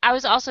 I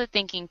was also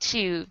thinking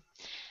too,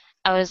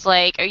 I was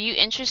like, are you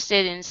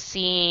interested in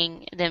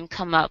seeing them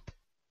come up,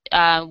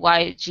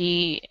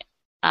 YG,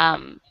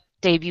 um,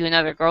 debut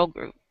another girl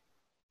group?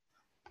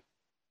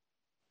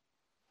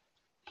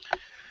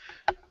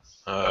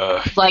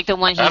 Uh, Like the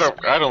one he's I been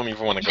don't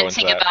even want to go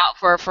into hinting that. about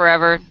for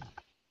forever.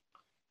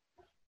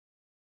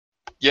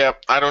 Yeah,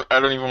 I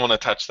don't even want to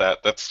touch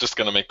that. That's just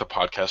gonna make the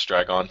podcast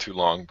drag on too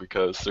long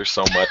because there's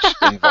so much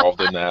involved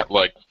in that.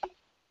 Like,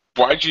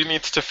 YG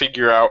needs to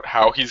figure out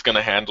how he's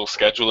gonna handle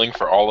scheduling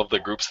for all of the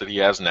groups that he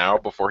has now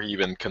before he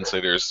even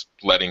considers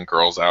letting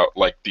girls out,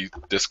 like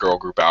this girl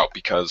group out,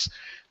 because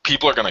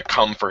people are gonna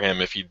come for him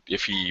if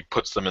he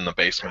puts them in the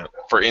basement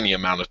for any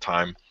amount of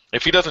time.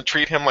 If he doesn't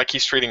treat him like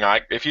he's treating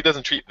if he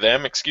doesn't treat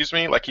them, excuse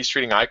me, like he's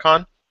treating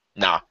Icon,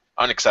 nah,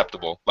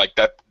 unacceptable. Like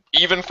that,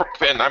 even for,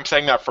 and I'm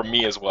saying that for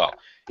me as well.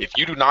 If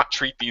you do not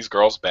treat these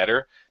girls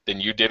better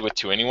than you did with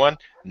To Anyone,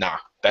 nah,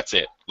 that's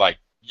it. Like,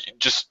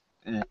 just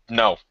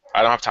no,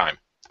 I don't have time.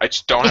 I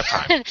just don't have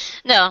time.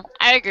 No,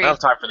 I I don't agree. have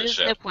time for this There's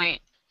no shit.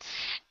 point.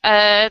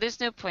 There's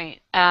no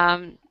point.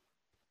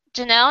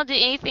 Janelle,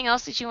 did anything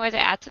else that you wanted to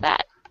add to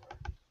that?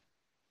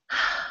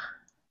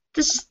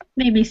 This just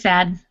made me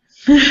sad.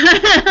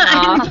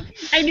 Aw.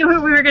 I knew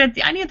what we were gonna.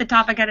 I knew the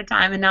topic at a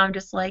time, and now I'm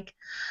just like,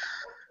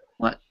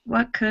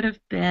 what could have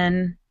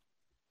been?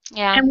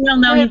 Yeah, And we all it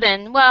know could have he.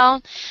 been.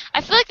 Well,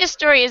 I feel like the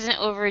story isn't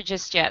over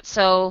just yet,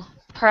 so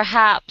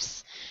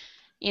perhaps,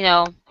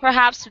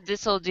 perhaps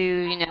this will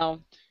do,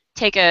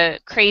 take a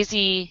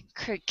crazy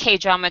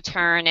K-drama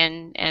turn,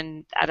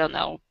 and I don't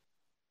know,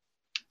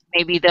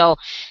 maybe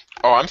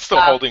Oh, I'm still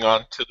um, holding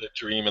on to the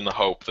dream and the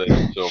hope that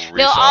she'll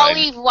they'll all resign.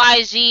 leave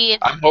YG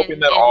I'm hoping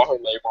that and all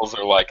her labels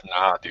are like,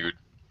 nah, dude.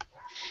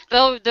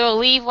 they'll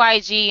leave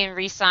YG and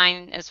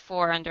re-sign as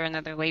 4 under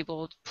another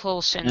label,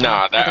 pull Shinhwa.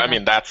 Nah, I that don't I know.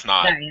 mean that's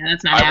not. Yeah,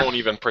 that's not I won't happening.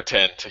 even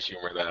pretend to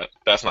humor that.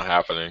 That's not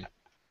happening.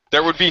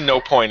 There would be no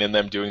point in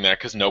them doing that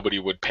because nobody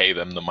would pay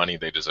them the money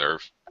they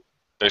deserve.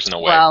 There's no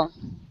way.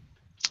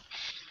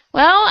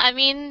 Well, I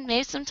mean,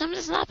 maybe sometimes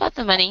it's not about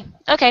the money.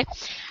 Okay.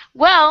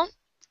 Well,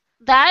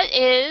 that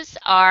is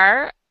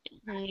our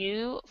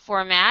new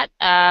format,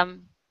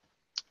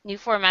 new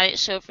formatted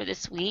show for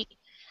this week.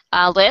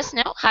 Let us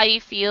know how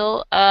you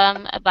feel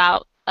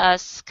about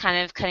us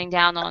kind of cutting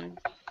down on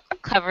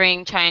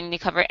trying to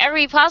cover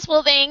every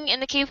possible thing in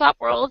the K-pop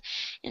world,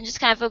 and just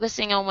kind of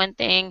focusing on one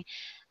thing.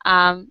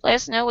 Let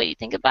us know what you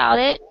think about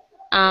it.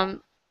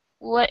 Um,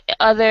 what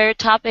other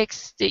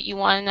topics that you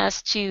want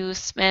us to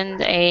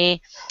spend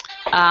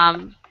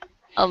um,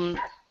 a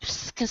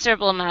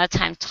considerable amount of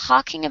time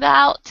talking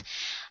about?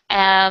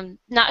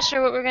 Not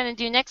sure what we're going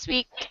to do next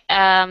week,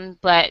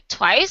 but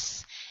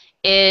Twice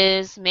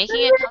is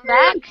making a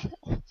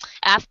comeback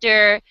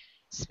after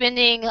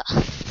spending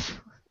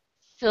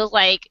feels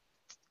like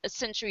a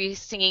century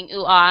singing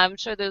 "Ooh Ah." I'm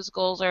sure those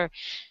goals are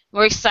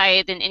more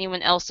excited than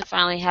anyone else to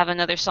finally have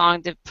another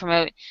song to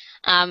promote,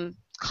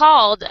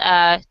 called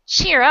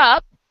 "Cheer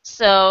Up."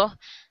 So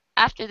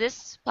after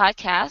this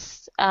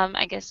podcast,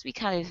 I guess we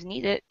kind of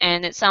need it,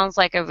 and it sounds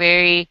like a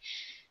very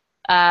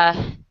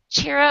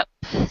cheer up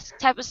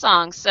type of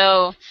song.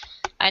 So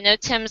I know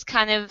Tim's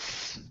kind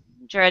of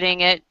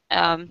dreading it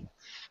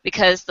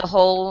because the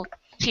whole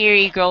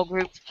cheery girl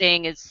group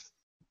thing is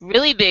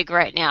really big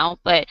right now.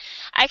 But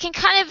I can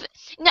kind of,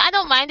 no, I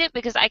don't mind it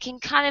because I can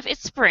kind of,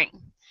 it's spring.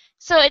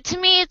 So to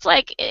me, it's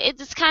like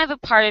it's kind of a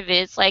part of it.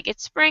 It's like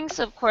it's spring,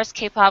 so of course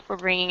K-pop we're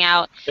bringing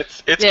out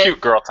It's the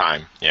cute girl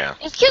time. Yeah.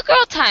 it's cute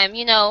girl time.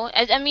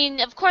 I mean,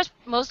 of course,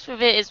 most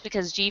of it is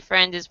because G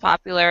Friend is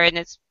popular and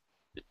it's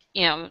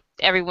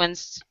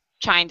everyone's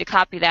trying to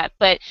copy that,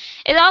 but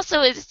it also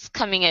is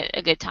coming at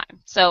a good time.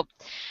 So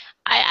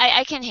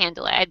I can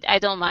handle it. I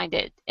don't mind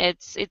it.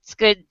 It's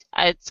good.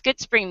 It's good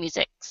spring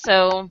music.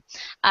 So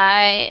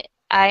I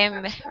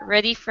am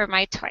ready for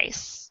my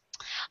Twice.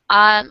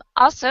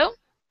 Also,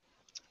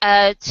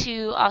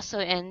 to also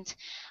end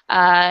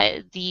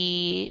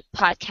the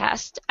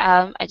podcast,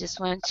 I just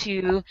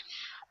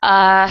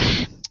uh,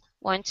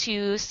 want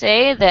to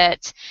say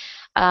that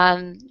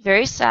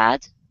very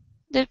sad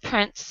that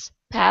Prince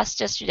passed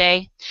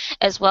yesterday,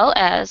 as well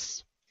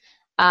as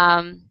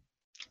um,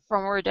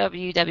 former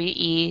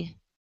WWE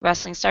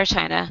wrestling star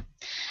China.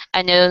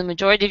 I know the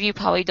majority of you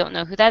probably don't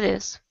know who that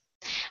is,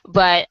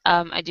 but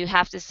I do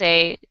have to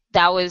say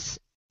that was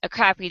a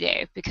crappy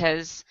day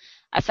because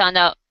I found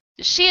out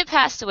that she had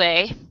passed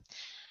away,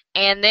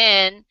 and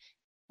then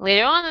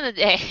later on in the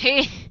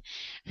day,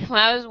 when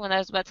I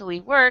was about to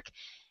leave work,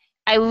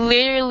 I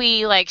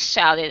literally like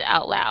shouted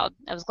out loud.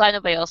 I was glad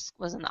nobody else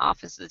was in the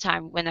office at the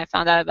time when I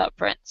found out about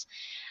Prince.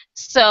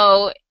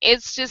 So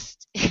it's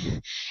just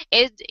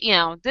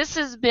this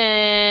has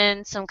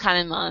been some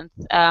kind of month.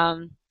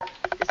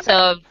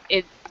 So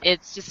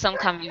it's just some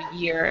kind of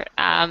year.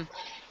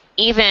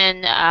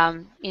 Even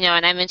and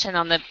I mentioned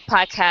on the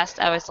podcast,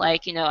 I was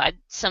like,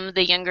 some of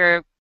the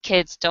younger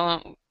kids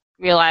don't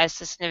realize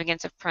the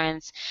significance of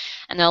Prince.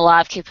 I know a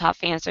lot of K-pop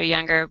fans are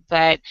younger,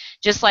 but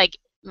just like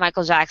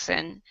Michael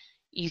Jackson,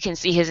 you can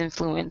see his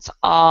influence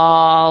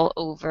all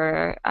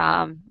over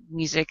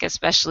music,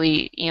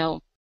 especially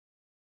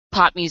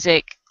pop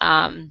music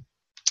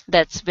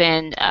that's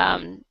been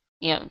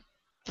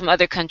from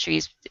other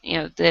countries.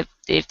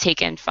 They've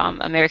taken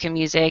from American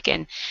music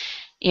and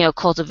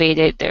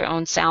cultivated their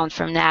own sound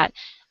from that.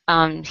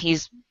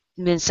 He's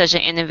been such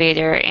an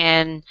innovator,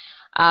 and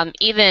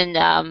even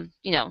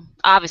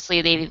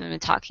obviously they've even been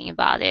talking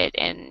about it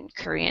in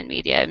Korean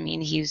media. I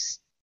mean, he's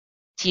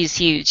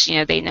huge.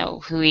 They know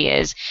who he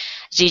is.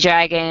 G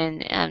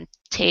Dragon,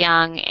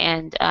 Taeyang,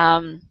 and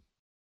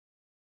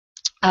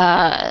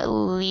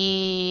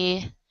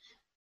Lee.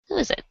 Who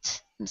is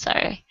it? I'm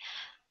sorry.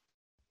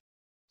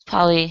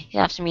 Probably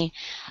after me.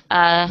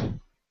 Uh,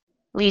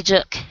 Lee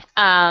Juk.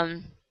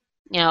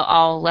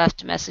 All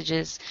left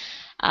messages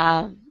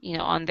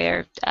on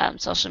their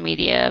social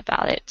media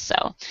about it.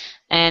 So,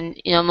 and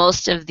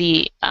most of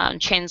the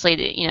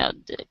translated,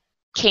 the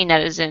K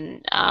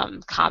netizen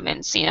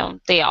comments,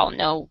 they all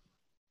know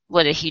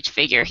what a huge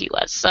figure he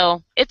was.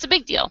 So it's a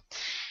big deal.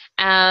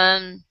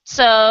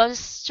 So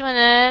just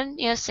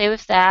wanna say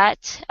with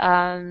that,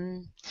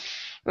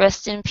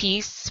 rest in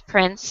peace,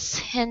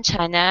 Prince in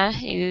China.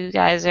 You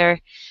guys are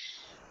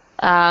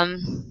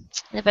in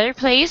a better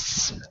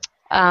place.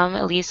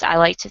 At least I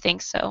like to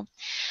think so.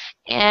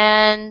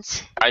 And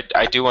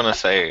I do want to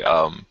say,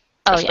 oh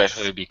yes,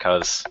 especially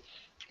because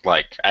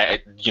like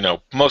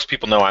most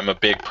people know I'm a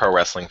big pro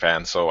wrestling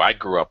fan, so I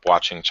grew up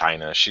watching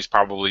China. She's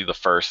probably the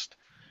first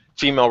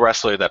female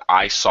wrestler that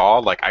I saw,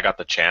 like I got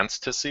the chance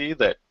to see,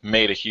 that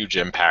made a huge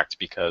impact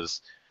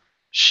because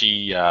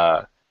she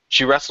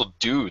wrestled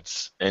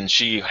dudes and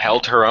she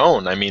held her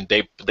own. I mean,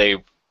 they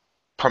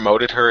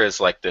promoted her as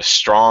like this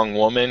strong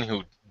woman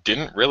who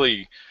didn't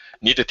really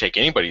need to take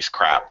anybody's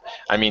crap.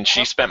 I mean,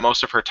 she spent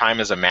most of her time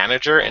as a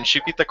manager and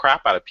she beat the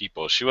crap out of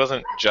people. She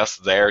wasn't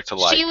just there to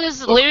like She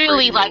was look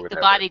literally pretty or like the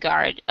whatever.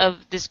 bodyguard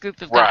of this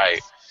group of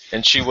Right. guys.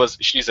 And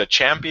she's a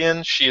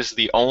champion. She is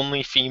the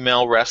only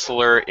female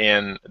wrestler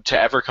in to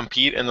ever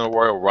compete in the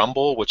Royal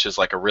Rumble, which is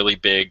like a really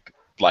big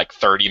like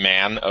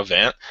 30-man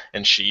event,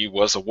 and she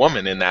was a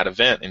woman in that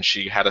event and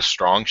she had a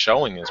strong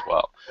showing as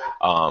well.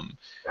 Um,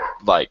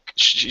 like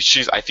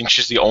she's I think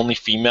she's the only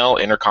female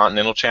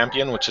intercontinental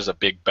champion, which is a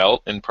big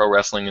belt in pro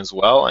wrestling as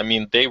well. I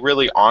mean, they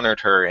really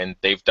honored her and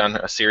they've done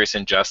a serious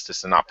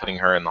injustice in not putting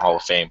her in the Hall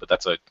of Fame, but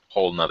that's a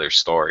whole nother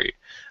story.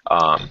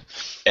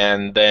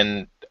 And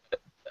then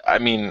I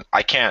mean,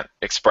 I can't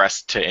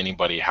express to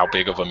anybody how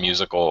big of a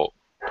musical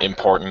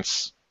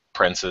importance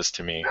Prince is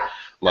to me.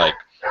 Like,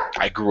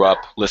 I grew up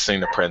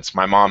listening to Prince.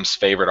 My mom's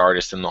favorite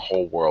artist in the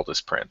whole world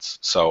is Prince.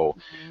 So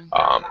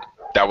um,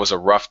 that was a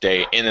rough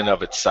day in and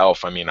of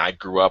itself. I mean, I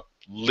grew up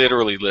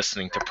literally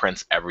listening to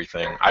Prince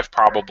everything. I've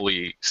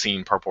probably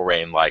seen Purple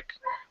Rain like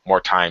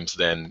more times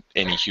than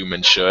any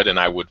human should, and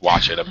I would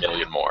watch it a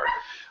million more.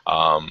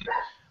 Um,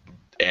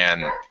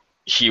 and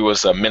he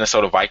was a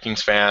Minnesota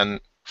Vikings fan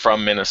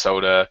from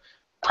Minnesota,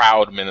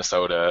 proud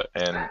Minnesota,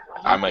 and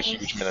I'm a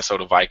huge Nice.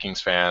 Minnesota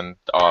Vikings fan.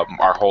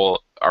 Our whole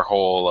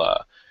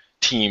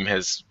team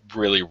has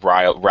really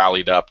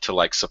rallied up to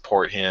like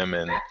support him,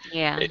 and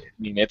Yeah. I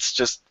mean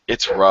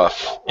it's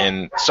rough,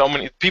 and so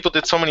many people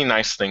did so many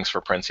nice things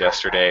for Prince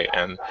yesterday,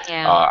 and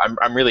Yeah.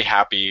 I'm really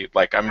happy.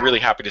 Like I'm really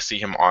happy to see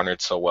him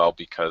honored so well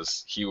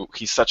because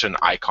he's such an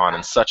icon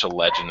and such a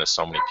legend to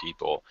so many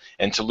people,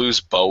 and to lose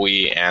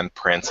Bowie and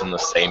Prince in the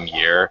same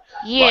year,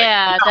 like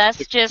Yeah,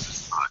 that's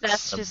just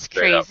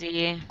straight up.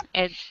 crazy.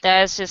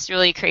 That's just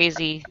really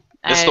crazy.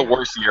 This is the I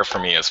worst year for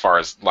me as far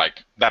as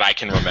like that I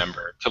can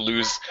remember. To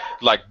lose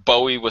like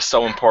Bowie was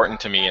so important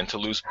to me, and to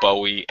lose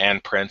Bowie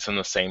and Prince in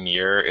the same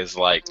year is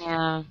like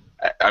yeah.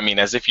 I mean,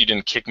 as if you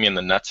didn't kick me in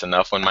the nuts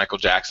enough when Michael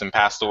Jackson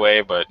passed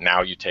away, but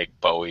now you take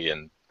Bowie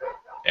and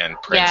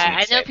Prince in Yeah, the I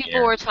know same people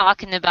year. were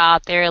talking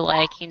about they're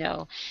like,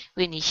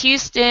 Whitney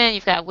Houston,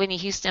 you've got Whitney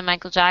Houston,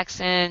 Michael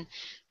Jackson,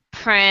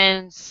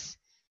 Prince,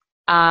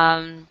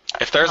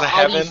 If there's a all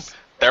heaven, these.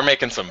 they're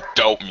making some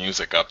dope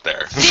music up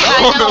there. See,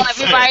 I know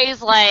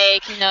everybody's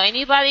like,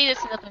 anybody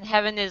that's up in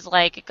heaven is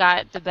like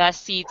got the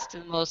best seats to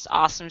the most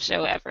awesome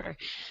show ever.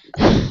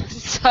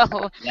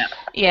 So, Yeah.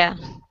 yeah.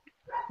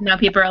 Now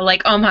people are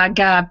like, oh my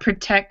God,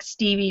 protect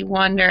Stevie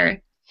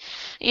Wonder.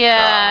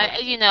 Yeah,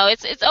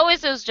 it's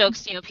always those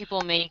jokes,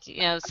 people make,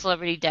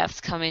 celebrity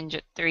deaths come in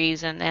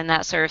threes and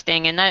that sort of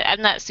thing. And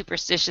I'm not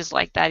superstitious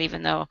like that,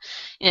 even though,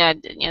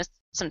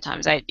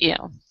 sometimes I,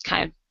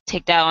 kind of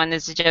take that on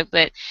as a joke.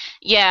 But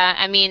yeah,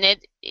 I mean,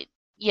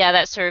 yeah,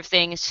 that sort of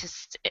thing is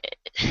just,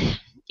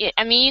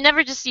 I mean,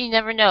 you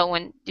never know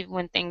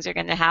when things are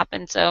going to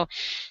happen. So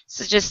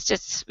just,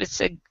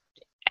 it's a,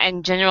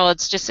 in general,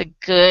 it's just a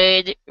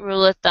good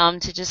rule of thumb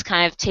to just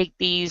kind of take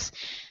these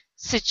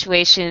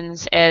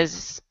situations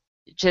as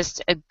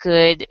just a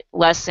good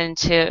lesson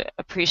to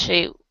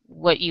appreciate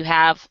what you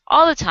have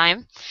all the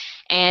time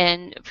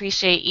and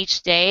appreciate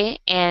each day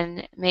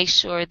and make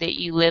sure that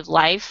you live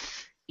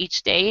life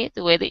each day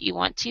the way that you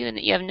want to and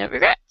that you have no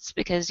regrets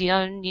because you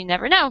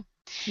never know.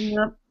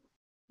 Yep.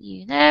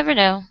 You never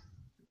know.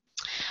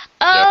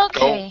 Yep,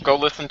 go Okay. go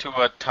listen to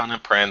a ton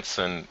of Prince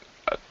and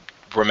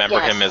remember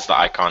him as Yes. the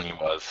icon he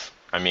was.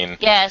 I mean,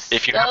 Yes.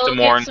 if you have to Go get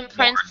mourn, some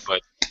mourn, Prince.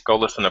 but go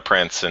listen to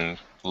Prince and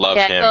love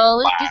Yeah, him,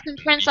 go do laugh, some and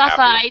Prince be off of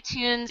happy.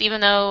 iTunes,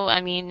 even though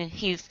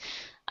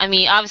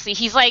obviously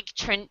he's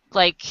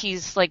like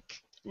he's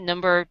like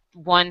number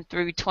 1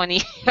 through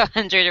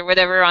 100 or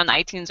whatever on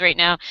iTunes right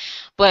now.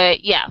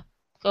 But yeah,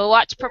 go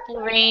watch Purple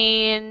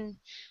Rain.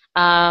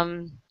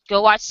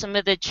 Go watch some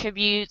of the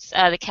tributes.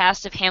 The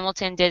cast of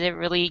Hamilton did a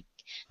really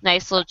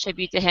nice little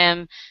tribute to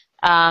him.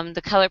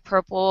 The Color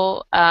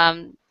Purple,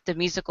 the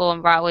musical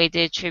on Broadway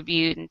did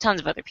tribute, and tons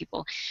of other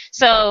people.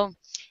 So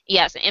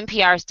yes,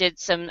 NPR's did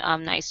some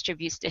nice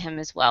tributes to him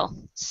as well.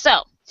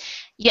 So,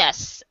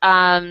 yes,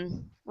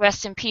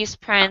 rest in peace,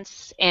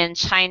 Prince and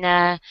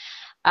China.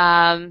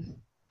 Um,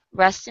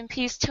 rest in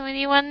peace to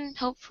anyone.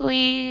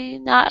 Hopefully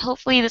not.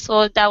 Hopefully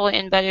that will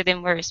end better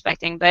than we're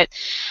expecting. But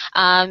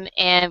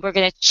and we're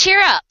gonna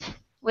cheer up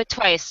with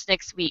Twice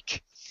next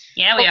week.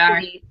 Yeah, we are.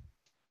 Hopefully,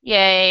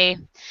 yay.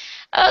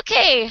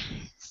 Okay.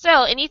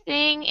 So,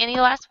 any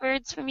last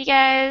words from you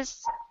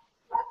guys?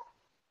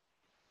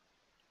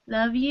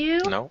 Love you.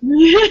 No,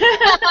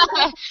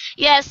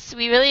 Yes,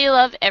 we really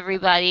love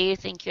everybody.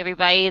 Thank you,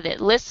 everybody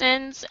that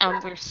listens.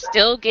 We're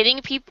still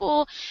getting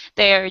people.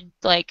 They're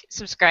like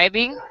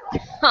subscribing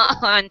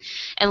on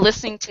and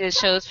listening to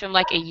shows from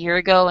like a year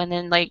ago and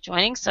then like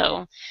joining.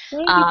 So,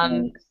 Thank you,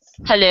 um, folks.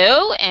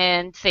 hello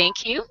and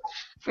thank you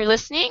for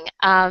listening.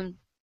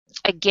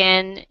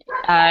 Again,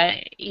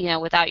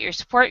 without your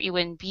support, you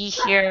wouldn't be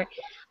here.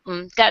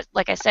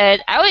 Like I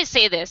said, I always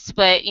say this,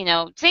 but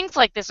things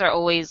like this are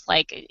always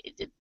like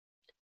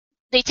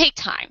they take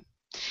time.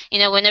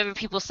 Whenever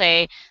people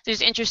say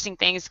there's interesting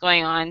things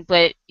going on,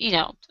 but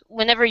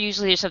whenever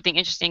usually there's something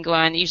interesting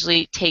going on, it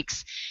usually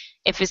takes,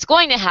 if it's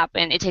going to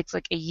happen, it takes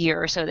like a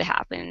year or so to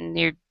happen.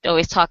 You're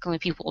always talking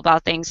with people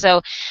about things.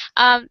 So,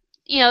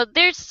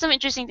 there's some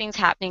interesting things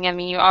happening. I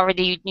mean, you're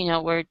already,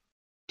 we're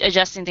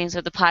adjusting things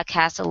with the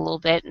podcast a little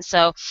bit. And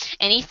so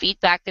any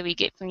feedback that we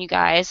get from you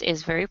guys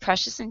is very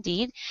precious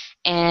indeed.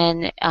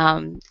 And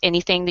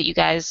anything that you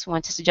guys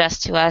want to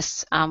suggest to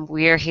us,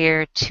 we're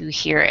here to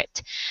hear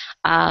it.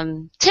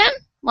 Tim,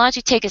 why don't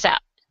you take us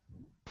out?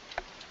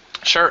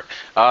 Sure.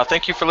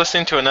 Thank you for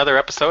listening to another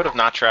episode of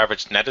Not Your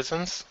Average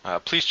Netizens.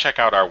 Please check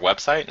out our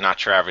website,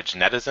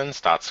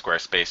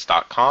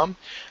 notyouraveragenetizens.squarespace.com.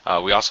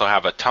 We also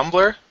have a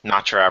Tumblr,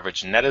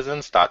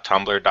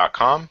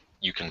 notyouraveragenetizens.tumblr.com.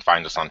 You can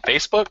find us on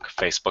Facebook,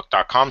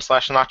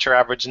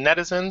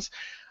 facebook.com/notyouraveragenetizens.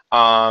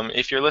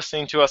 If you're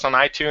listening to us on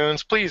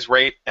iTunes, please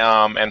rate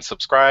and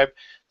subscribe,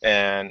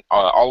 and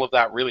all of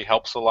that really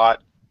helps a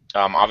lot.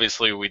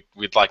 Obviously,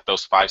 we'd like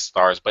those 5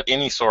 stars, but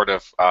any sort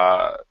of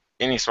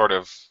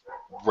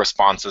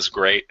response is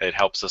great. It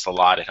helps us a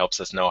lot. It helps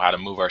us know how to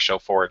move our show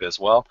forward as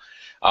well.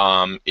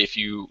 If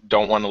you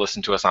don't want to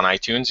listen to us on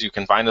iTunes, you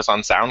can find us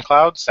on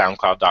SoundCloud,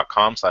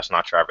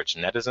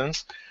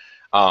 soundcloud.com/notyouraveragenetizens.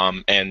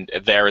 And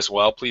there as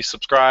well, please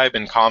subscribe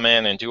and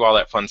comment and do all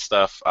that fun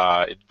stuff.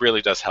 It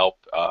really does help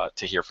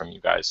to hear from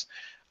you guys.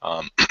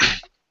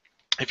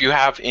 If you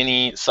have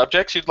any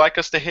subjects you'd like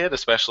us to hit,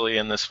 especially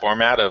in this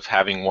format of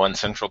having one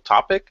central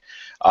topic,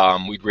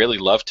 we'd really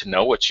love to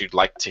know what you'd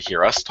like to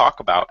hear us talk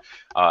about.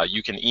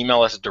 You can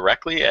email us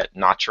directly at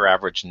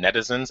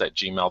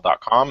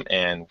notyouraveragenetizens@gmail.com,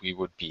 and we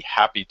would be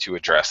happy to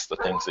address the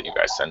things that you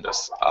guys send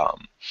us.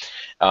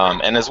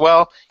 And as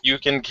well, you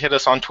can hit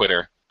us on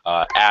Twitter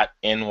at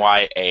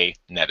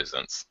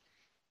NYA-netizens.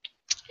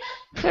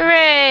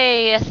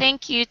 Hooray!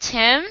 Thank you,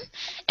 Tim,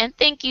 and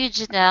thank you,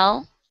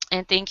 Janelle,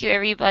 and thank you,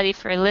 everybody,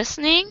 for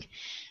listening.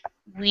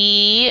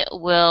 We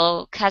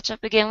will catch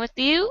up again with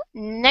you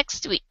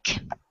next week.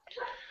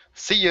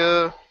 See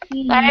ya!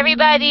 Bye,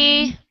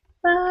 everybody!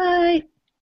 Bye!